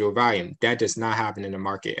unusual volume. That does not happen in the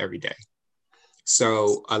market every day.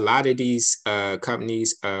 So a lot of these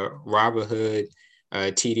companies, Robinhood,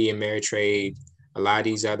 TD Ameritrade, a lot of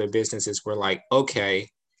these other businesses were like, okay,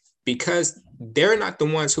 because they're not the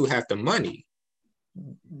ones who have the money.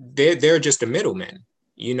 They're just the middlemen.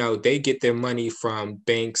 You know, they get their money from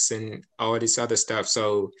banks and all this other stuff.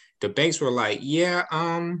 So the banks were like, yeah,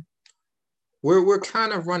 we're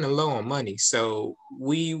kind of running low on money. So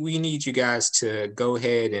we need you guys to go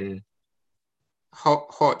ahead and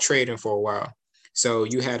halt trading for a while. So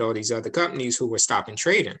you had all these other companies who were stopping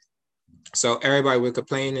trading. So everybody was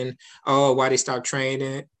complaining, oh, why they stopped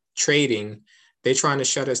trading? They're trying to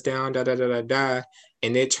shut us down,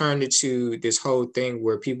 And they turned it to this whole thing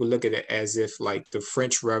where people look at it as if like the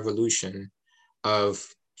French Revolution of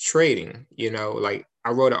trading. You know, like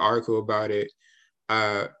I wrote an article about it.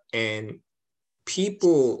 And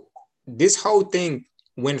people, this whole thing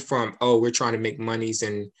went from, oh, we're trying to make monies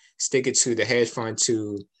and stick it to the hedge fund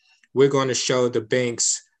to we're going to show the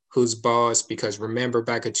banks who's boss, because remember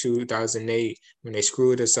back in 2008 when they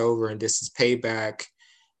screwed us over and this is payback.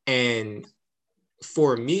 And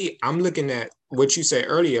for me, I'm looking at what you said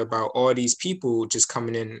earlier about all these people just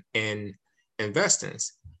coming in and investing.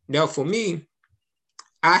 Now, for me,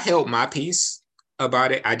 I held my peace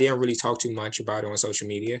about it. I didn't really talk too much about it on social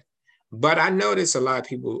media, but I noticed a lot of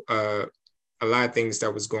people, a lot of things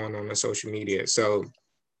that was going on social media. So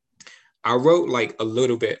I wrote like a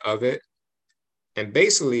little bit of it. And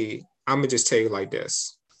basically, I'm going to just tell you like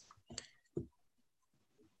this.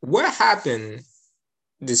 What happened,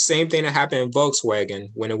 the same thing that happened in Volkswagen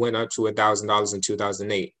when it went up to $1,000 in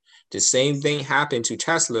 2008. The same thing happened to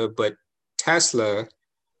Tesla, but Tesla,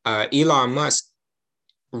 Elon Musk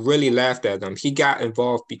really laughed at them. He got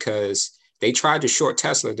involved because they tried to short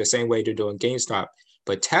Tesla the same way they're doing GameStop.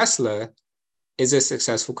 But Tesla is a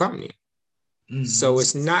successful company. Mm-hmm. So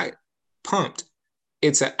it's not pumped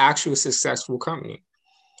it's an actual successful company.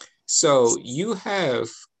 So you have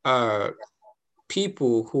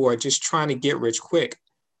people who are just trying to get rich quick,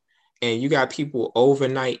 and you got people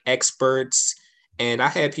overnight experts. And I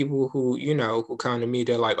had people who, who come to me,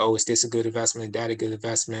 they're like, oh, is this a good investment? That a good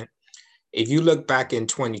investment? If you look back in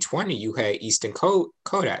 2020, you had Eastman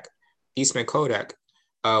Kodak,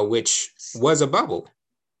 which was a bubble.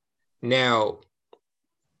 Now,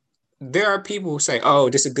 there are people who say, oh,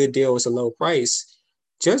 this is a good deal, it's a low price.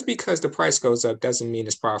 Just because the price goes up doesn't mean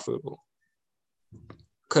it's profitable,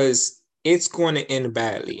 because it's going to end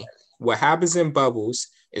badly. What happens in bubbles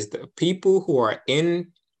is the people who are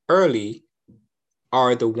in early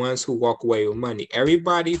are the ones who walk away with money.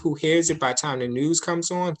 Everybody who hears it by the time the news comes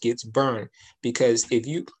on gets burned, because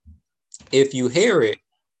if you hear it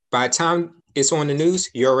by the time it's on the news,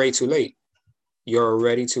 you're already too late.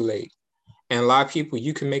 And a lot of people,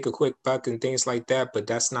 you can make a quick buck and things like that, but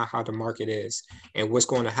that's not how the market is. And what's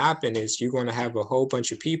going to happen is you're going to have a whole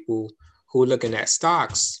bunch of people who are looking at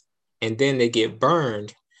stocks, and then they get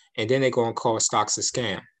burned, and then they're going to call stocks a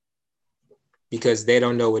scam because they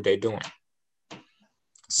don't know what they're doing.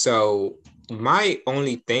 So my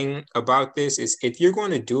only thing about this is, if you're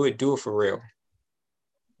going to do it for real.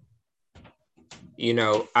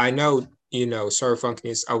 I know, Sir Funky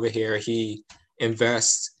is over here. He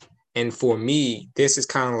invests. And for me, this is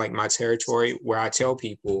kind of like my territory where I tell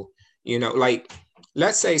people, like,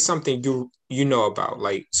 let's say something you know about,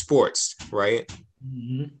 like sports, right?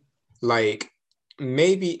 Mm-hmm. Like,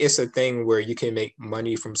 maybe it's a thing where you can make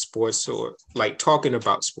money from sports, or like talking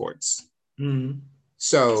about sports. Mm-hmm.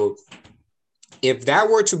 So if that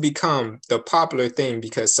were to become the popular thing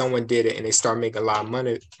because someone did it and they start making a lot of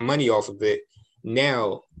money off of it,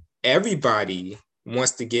 now everybody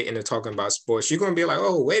wants to get into talking about sports. You're going to be like,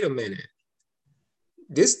 oh, wait a minute.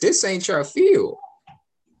 This ain't your field.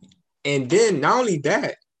 And then not only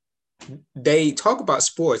that, they talk about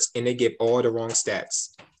sports and they give all the wrong stats.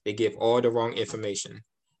 They give all the wrong information.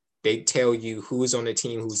 They tell you who's on the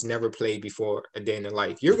team who's never played before a day in their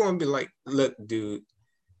life. You're going to be like, look, dude,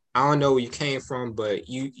 I don't know where you came from, but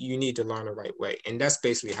you need to learn the right way. And that's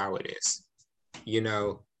basically how it is.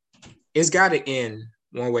 It's got to end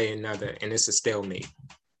one way or another, and it's a stalemate.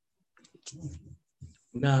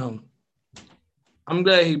 Now, I'm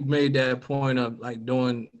glad he made that point of like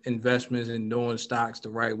doing investments and doing stocks the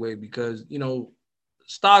right way, because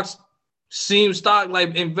stocks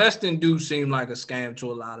like investing do seem like a scam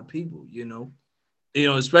to a lot of people.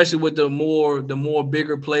 Especially with the more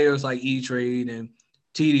bigger players like E-Trade and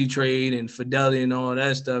TD Trade and Fidelity and all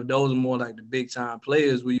that stuff. Those are more like the big time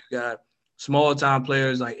players, where you got small time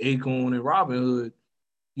players like Acorn and Robinhood.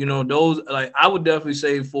 Those, like, I would definitely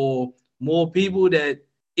say for more people that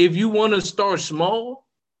if you want to start small,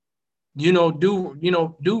 do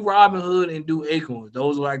Robinhood and do Acorns.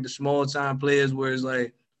 Those are like the small time players where it's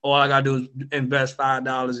like, all I gotta do is invest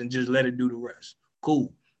 $5 and just let it do the rest.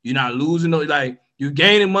 Cool. You're not losing, like, you're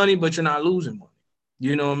gaining money, but you're not losing money.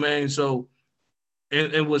 You know what I mean? So,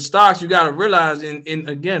 and with stocks, you gotta realize, and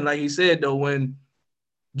again, like he said though, when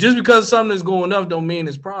just because something is going up don't mean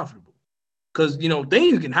it's profitable. Because,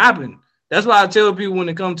 things can happen. That's why I tell people when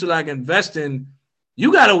it comes to like investing,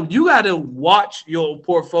 you gotta watch your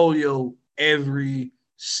portfolio every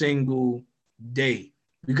single day,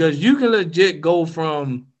 because you can legit go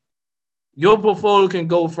from, your portfolio can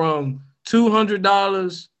go from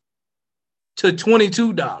 $200 to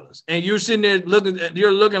 $22, and you're sitting there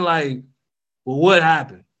looking like, well, what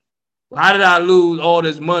happened? How did I lose all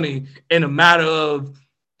this money in a matter of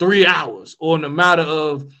 3 hours or in a matter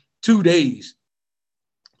of 2 days?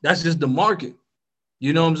 That's just the market.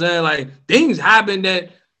 You know what I'm saying? Like, things happen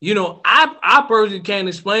that, I personally can't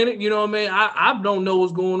explain it. You know what I mean? I don't know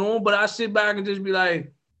what's going on, but I sit back and just be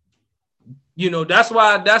like, that's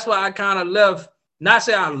why I kind of left, not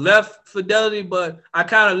say I left Fidelity, but I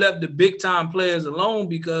kind of left the big time players alone,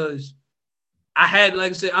 because I had,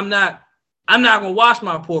 like I said, I'm not going to watch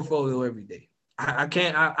my portfolio every day. I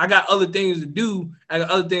can't. I got other things to do. I got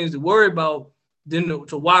other things to worry about than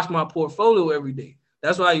to watch my portfolio every day.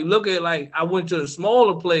 That's why you look at, like, I went to the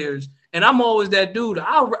smaller players, and I'm always that dude.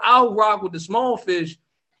 I'll rock with the small fish.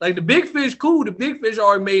 Like, the big fish, cool. The big fish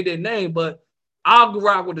already made their name, but I'll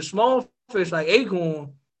rock with the small fish like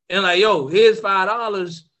Acorn, and like, yo, here's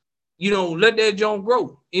 $5. Let that junk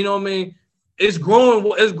grow. You know what I mean? It's growing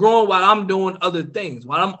while I'm doing other things.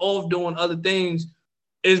 While I'm off doing other things,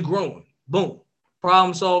 it's growing. Boom.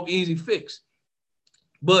 Problem solved, easy fix.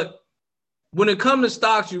 But when it comes to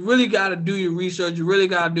stocks, you really got to do your research. You really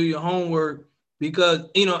got to do your homework, because,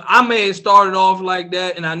 I may have started off like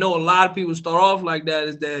that, and I know a lot of people start off like that,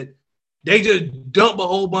 is that They just dump a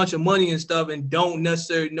whole bunch of money and stuff and don't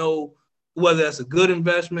necessarily know whether that's a good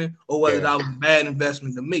investment or whether Yeah. that was a bad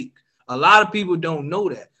investment to make. A lot of people don't know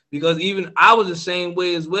that because even I was the same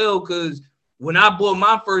way as well. Because when I bought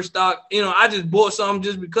my first stock, I just bought something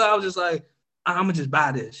just because I was just like, I'm gonna just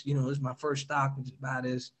buy this. This is my first stock. I'm just buy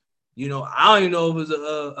this. I don't even know if it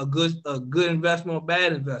was a good investment or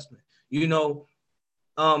bad investment.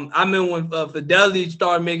 I remember when Fidelity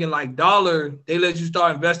started making like dollar, they let you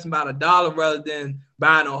start investing about $1 rather than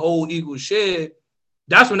buying a whole equal share.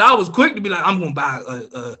 That's when I was quick to be like, I'm gonna buy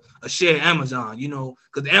a share of Amazon,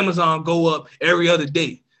 because Amazon go up every other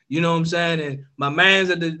day. You know what I'm saying? And my man's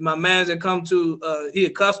that come to he a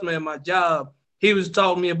customer at my job, he was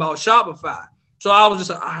talking me about Shopify. So I was just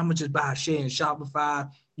like, I'm gonna just buy a share in Shopify.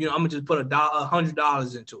 I'm gonna just put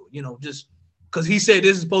 $100 into it, just because he said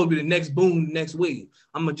this is supposed to be the next boom, next wave.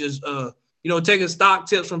 I'm gonna just taking stock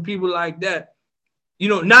tips from people like that.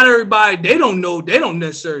 Not everybody, they don't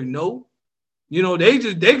necessarily know. They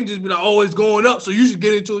can just be like, oh, it's going up, so you should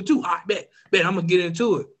get into it too. I bet I'm gonna get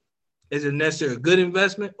into it. Is it necessarily a good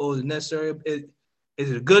investment, or is it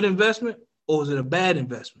a good investment, or is it a bad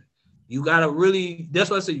investment? You gotta really. That's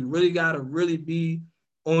why I say you really gotta really be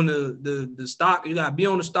on the stock. You gotta be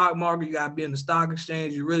on the stock market. You gotta be in the stock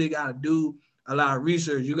exchange. You really gotta do a lot of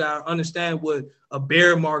research. You gotta understand what a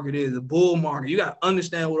bear market is, a bull market. You gotta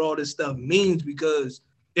understand what all this stuff means, because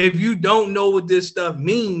if you don't know what this stuff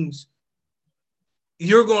means,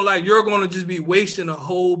 you're gonna just be wasting a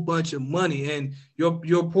whole bunch of money, and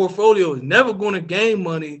your portfolio is never gonna gain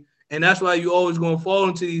money, and that's why you always gonna fall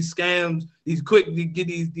into these scams, these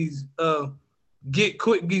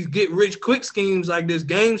get rich quick schemes like this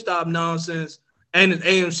GameStop nonsense and this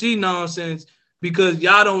AMC nonsense, because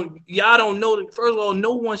y'all don't know that. First of all,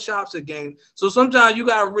 no one shops at game, so sometimes you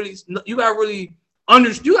gotta really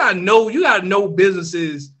understand. You gotta know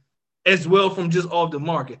businesses as well from just off the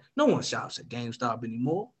market. No one shops at GameStop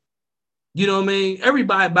anymore. You know what I mean?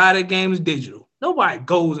 Everybody buy their games digital. Nobody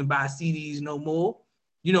goes and buy CDs no more.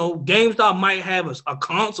 GameStop might have a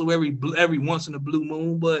console every once in a blue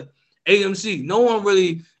moon, but AMC, no one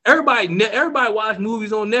really. Everybody watch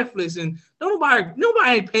movies on Netflix, and nobody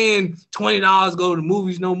ain't paying $20 to go to the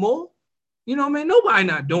movies no more. You know what I mean? Nobody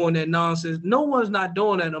not doing that nonsense. No one's not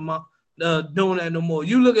doing that no more.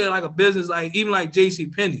 You look at like a business like even like J.C.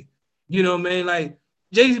 Penney. You know what I mean? Like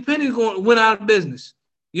J.C. Penney went out of business.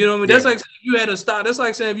 You know what I mean? Yeah. That's like saying you had a stock. That's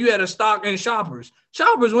like saying if you had a stock in Shoppers.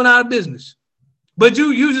 Shoppers went out of business. But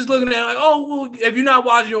you just looking at it like, oh, well, if you're not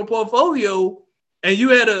watching your portfolio and you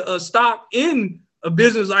had a stock in a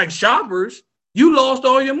business like Shoppers, you lost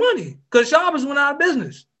all your money because Shoppers went out of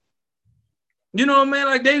business. You know what I mean?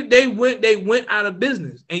 Like they went out of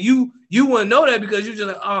business, and you wouldn't know that because you're just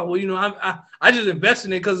like, oh, well, I just invested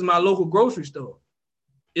in it because it's my local grocery store.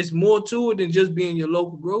 It's more to it than just being your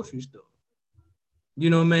local grocery store. You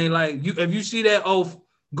know what I mean? Like if you see that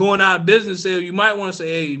going out of business sale, you might want to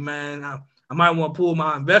say, hey man, I might want to pull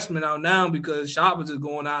my investment out now because Shoppers is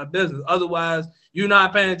going out of business. Otherwise, you're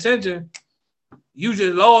not paying attention. You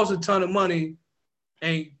just lost a ton of money,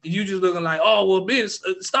 and you just looking like, oh well,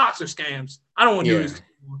 stocks are scams. I don't want to do this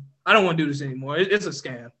anymore. I don't want to do this anymore. It's a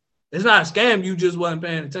scam. It's not a scam. You just wasn't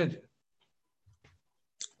paying attention.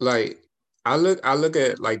 Like I look at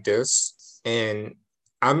it like this, and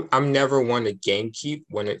I'm never one to gamekeep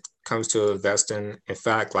when it comes to investing. In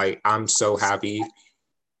fact, like I'm so happy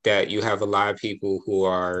that you have a lot of people who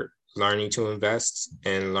are learning to invest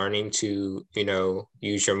and learning to,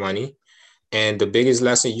 use your money. And the biggest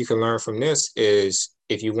lesson you can learn from this is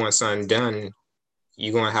if you want something done,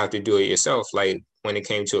 you're going to have to do it yourself. Like when it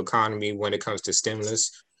came to economy, when it comes to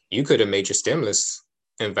stimulus, you could have made your stimulus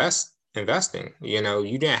investing. You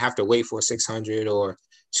didn't have to wait for 600 or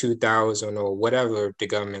 2,000 or whatever the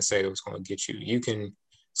government said it was going to get you. You can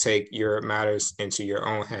take your matters into your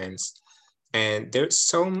own hands. And there's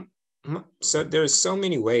so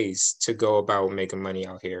many ways to go about making money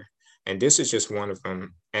out here, and this is just one of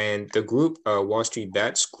them. And the group Wall Street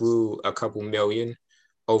Bets grew a couple million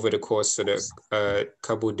over the course of the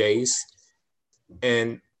couple of days.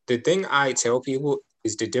 And the thing I tell people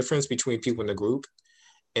is the difference between people in the group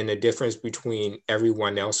and the difference between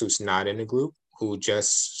everyone else who's not in the group, who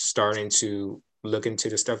just starting to look into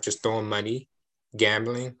the stuff, just throwing money,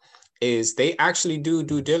 gambling, is they actually do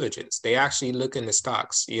due diligence. They actually look into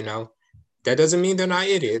stocks, That doesn't mean they're not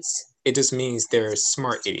idiots. It just means they're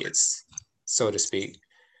smart idiots, so to speak.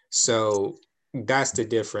 So that's the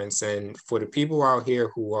difference. And for the people out here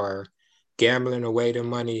who are gambling away their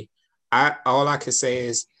money, all I can say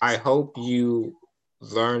is I hope you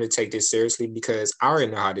learn to take this seriously, because I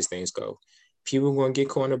already know how these things go. People are going to get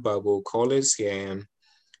caught in a bubble, call it a scam,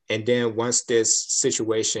 And then once this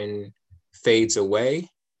situation fades away,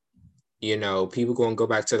 people going to go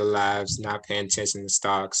back to their lives, not paying attention to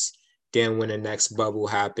stocks. Then when the next bubble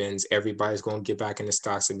happens, everybody's going to get back into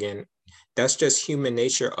stocks again. That's just human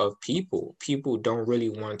nature of people. People don't really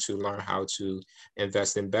want to learn how to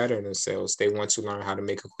invest in better themselves. They want to learn how to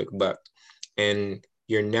make a quick buck. And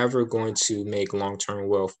you're never going to make long-term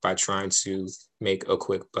wealth by trying to make a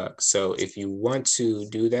quick buck. So if you want to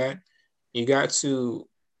do that, you got to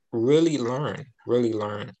really learn.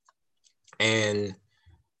 And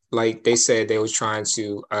like they said, they was trying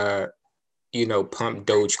to, pump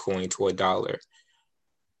Dogecoin to $1.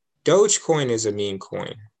 Dogecoin is a meme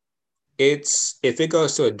coin. If it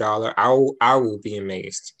goes to $1, I will be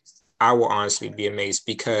amazed. I will honestly be amazed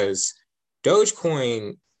because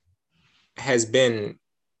Dogecoin has been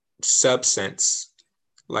substance.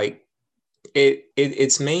 Like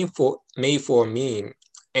it's made for a meme,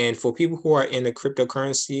 and for people who are in the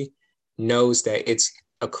cryptocurrency knows that it's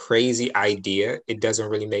a crazy idea. It doesn't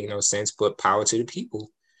really make no sense, but power to the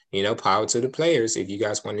people, power to the players. If you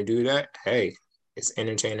guys want to do that, hey, it's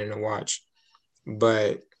entertaining to watch.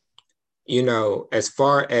 But as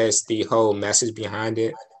far as the whole message behind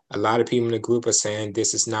it, a lot of people in the group are saying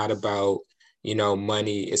this is not about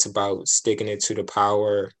money. It's about sticking it to the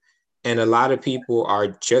power. And a lot of people are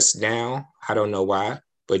just now, I don't know why,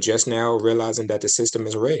 but just now realizing that the system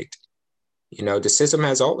is rigged. The system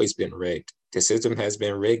has always been rigged. The system has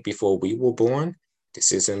been rigged before we were born. The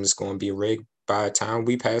system is going to be rigged by the time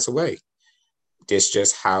we pass away. That's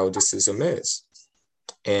just how the system is.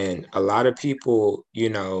 And a lot of people,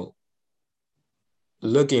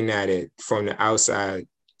 looking at it from the outside,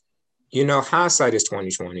 hindsight is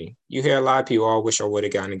 2020. You hear a lot of people, I wish I would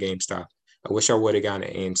have gotten a GameStop. I wish I would have gotten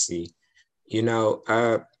an AMC.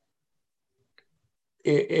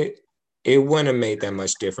 It wouldn't have made that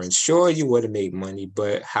much difference. Sure, you would have made money,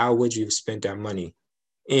 but how would you have spent that money?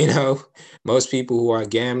 Most people who are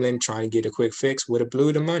gambling, trying to get a quick fix, would have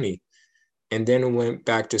blew the money. And then it went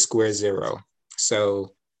back to square zero.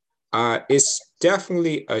 So it's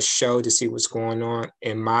definitely a show to see what's going on.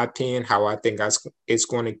 In my opinion, how I think it's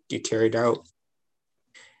going to get carried out.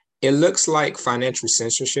 It looks like financial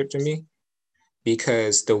censorship to me,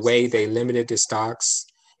 because the way they limited the stocks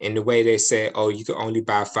and the way they said, oh, you can only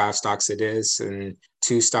buy 5 stocks of this and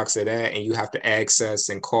 2 stocks of that, and you have to access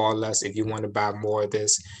and call us if you want to buy more of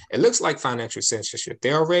this. It looks like financial censorship.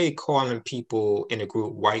 They're already calling people in the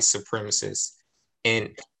group white supremacists.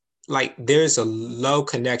 And like there's a low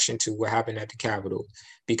connection to what happened at the Capitol,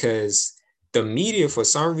 because the media, for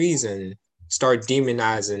some reason, start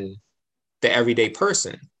demonizing the everyday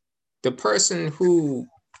person. The person who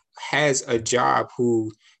has a job,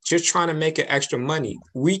 who just trying to make an extra money.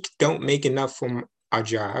 We don't make enough from our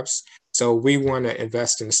jobs, so we want to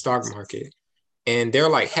invest in the stock market. And they're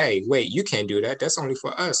like, hey, wait, you can't do that. That's only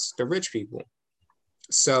for us, the rich people.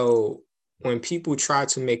 So when people try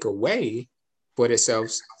to make a way for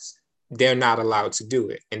themselves, they're not allowed to do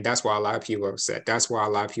it. And that's why a lot of people are upset. That's why a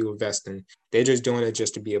lot of people invest in. They're just doing it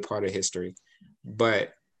just to be a part of history.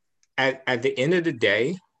 But at the end of the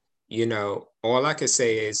day, all I can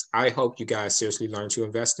say is I hope you guys seriously learn to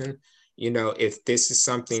invest in. If this is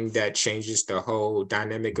something that changes the whole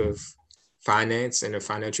dynamic of finance and the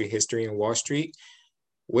financial history in Wall Street,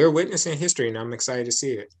 we're witnessing history, and I'm excited to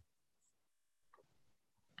see it.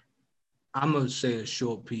 I'm going to say a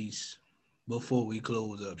short piece before we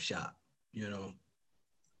close up shop,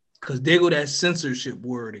 because there go that censorship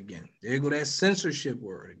word again.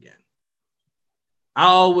 I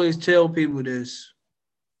always tell people this,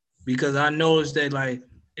 because I noticed that like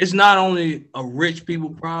it's not only a rich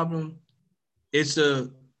people problem, it's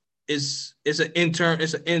an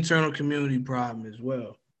internal community problem as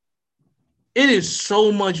well. It is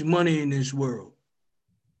so much money in this world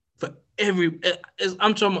for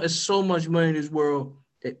I'm talking about, it's so much money in this world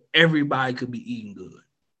that everybody could be eating good.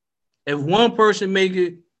 If one person make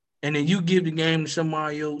it and then you give the game to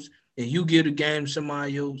somebody else and you give the game to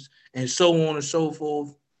somebody else and so on and so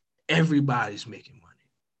forth, everybody's making money.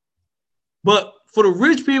 But for the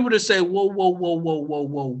rich people to say,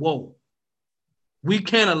 whoa, we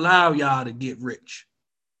can't allow y'all to get rich.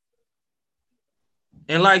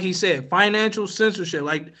 And like he said, financial censorship.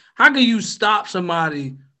 Like, how can you stop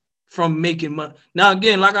somebody from making money? Now,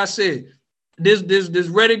 again, like I said, this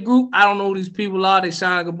Reddit group, I don't know who these people are. They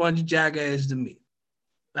sound like a bunch of jackasses to me.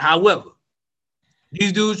 However,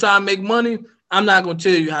 these dudes trying to make money. I'm not going to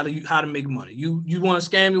tell you how to make money. You want to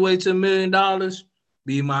scam your way to $1 million?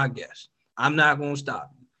 Be my guest. I'm not going to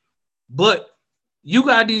stop you. But you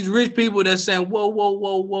got these rich people that saying,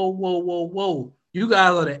 whoa. You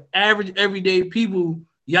guys are the average everyday people.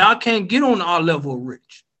 Y'all can't get on our level of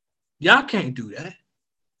rich. Y'all can't do that.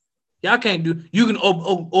 Y'all can't do. You can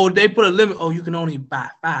or they put a limit. Oh, you can only buy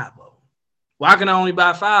 5 of them. Why can I only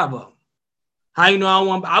buy 5 of them? How you know I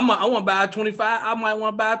want to buy 25? I might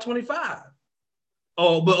want to buy 25.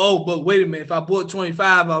 But wait a minute. If I bought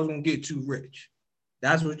 25, I was gonna get too rich.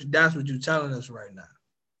 That's what you're telling us right now.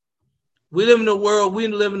 We live in a world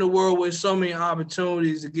with so many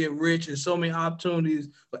opportunities to get rich and so many opportunities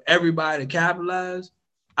for everybody to capitalize.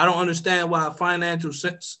 I don't understand why I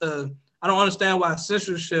don't understand why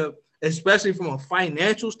censorship, especially from a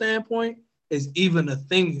financial standpoint, is even a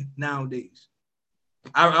thing nowadays.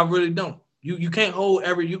 I really don't. You can't hold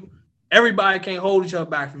everybody can't hold each other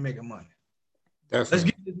back from making money. Definitely. Let's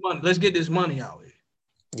get this money. Let's get this money out here.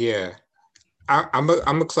 Yeah. I'm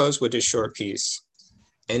gonna close with this short piece.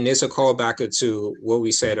 And there's a callback to what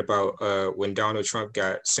we said about when Donald Trump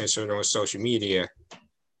got censored on social media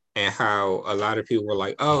and how a lot of people were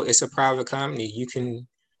like, oh, it's a private company.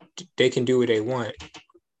 They can do what they want.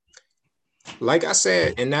 Like I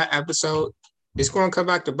said in that episode, it's going to come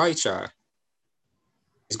back to bite y'all.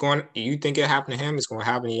 You think it happened to him, it's going to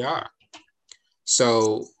happen to y'all.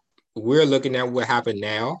 So we're looking at what happened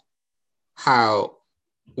now, how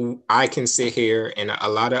I can sit here and a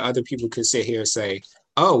lot of other people could sit here and say,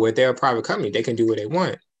 oh, well, they're a private company. They can do what they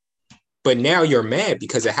want. But now you're mad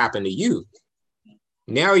because it happened to you.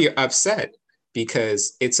 Now you're upset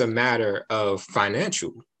because it's a matter of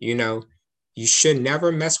financial. You should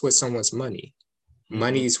never mess with someone's money.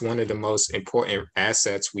 Money is one of the most important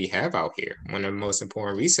assets we have out here. One of the most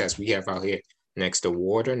important resources we have out here, next to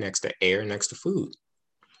water, next to air, next to food.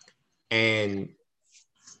 And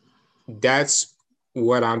that's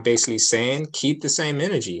what I'm basically saying. Keep the same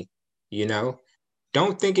energy,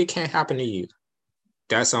 Don't think it can't happen to you.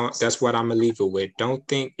 That's what I'm gonna leave it with. Don't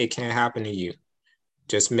think it can't happen to you.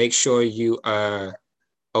 Just make sure you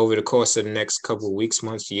over the course of the next couple of weeks,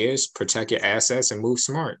 months, years, protect your assets and move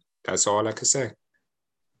smart. That's all I could say.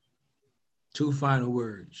 2 final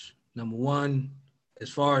words. Number 1, as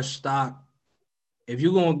far as stock, if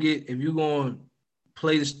you're gonna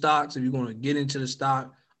play the stocks, if you're gonna get into the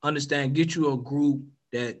stock, understand, get you a group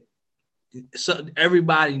that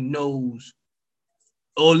everybody knows,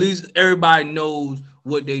 or at least everybody knows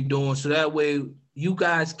what they're doing. So that way you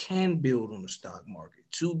guys can build on the stock market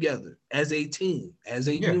together as a team, as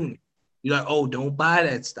a unit. You're like, oh, don't buy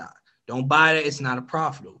that stock. Don't buy that. It's not a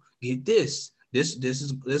profitable. Get this. This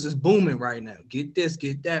is booming right now. Get this,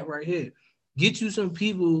 get that right here. Get you some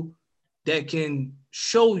people that can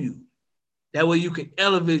show you. That way you can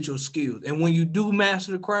elevate your skills. And when you do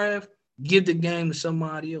master the craft, give the game to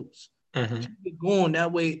somebody else. Keep it going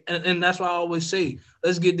that way. And that's why I always say,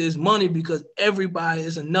 let's get this money, because everybody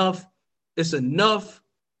is enough. It's enough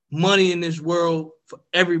money in this world for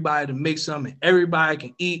everybody to make something. Everybody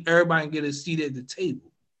can eat. Everybody can get a seat at the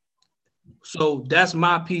table. So that's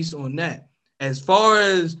my piece on that. As far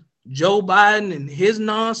as Joe Biden and his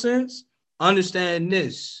nonsense, understand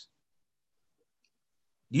this.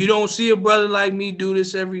 You don't see a brother like me do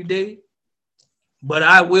this every day, but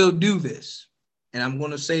I will do this. And I'm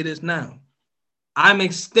going to say this now. I'm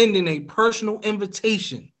extending a personal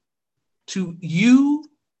invitation to you,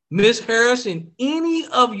 Ms. Harris, and any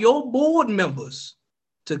of your board members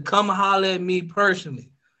to come holler at me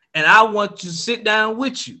personally. And I want to sit down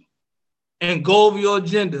with you and go over your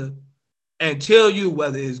agenda and tell you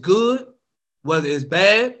whether it's good, whether it's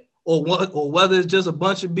bad, or whether it's just a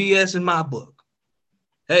bunch of BS in my book.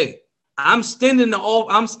 Hey, I'm extending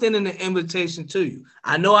the invitation to you.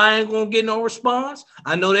 I know I ain't gonna get no response.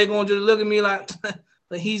 I know they're gonna just look at me like,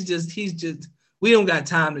 but he's just. We don't got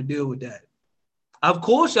time to deal with that. Of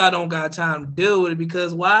course, y'all don't got time to deal with it,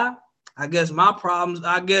 because why? I guess my problems.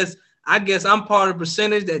 I guess I'm part of the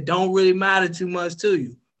percentage that don't really matter too much to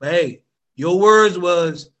you. But hey, your words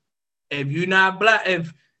was, if you're not black,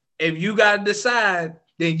 if you gotta decide,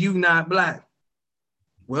 then you not black.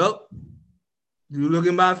 Well, you look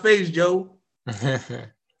in my face, Joe.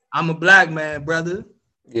 I'm a black man, brother.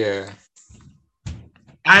 Yeah.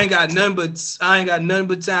 I ain't got nothing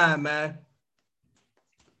but time, man.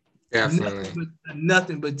 Definitely.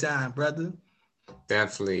 Nothing but time, brother.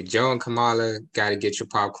 Definitely. Joe and Kamala got to get your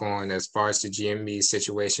popcorn. As far as the GME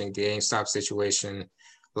situation, GameStop situation,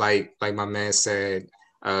 like my man said,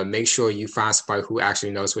 make sure you find somebody who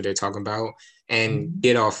actually knows what they're talking about, and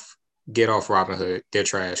get off Robinhood. They're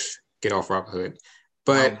trash. Get off Robinhood.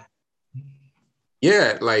 But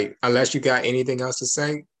yeah, like, unless you got anything else to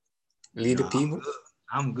say, lead the people.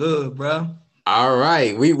 I'm good, bro. All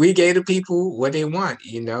right. We gave the people what they want,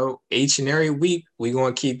 each and every week. We're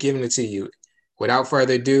going to keep giving it to you. Without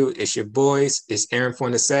further ado, it's your boys. It's Aaron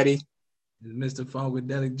Fornasetti. It's Mr.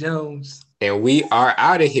 Funkadelic Jones. And we are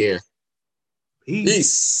out of here. Peace.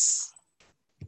 Peace.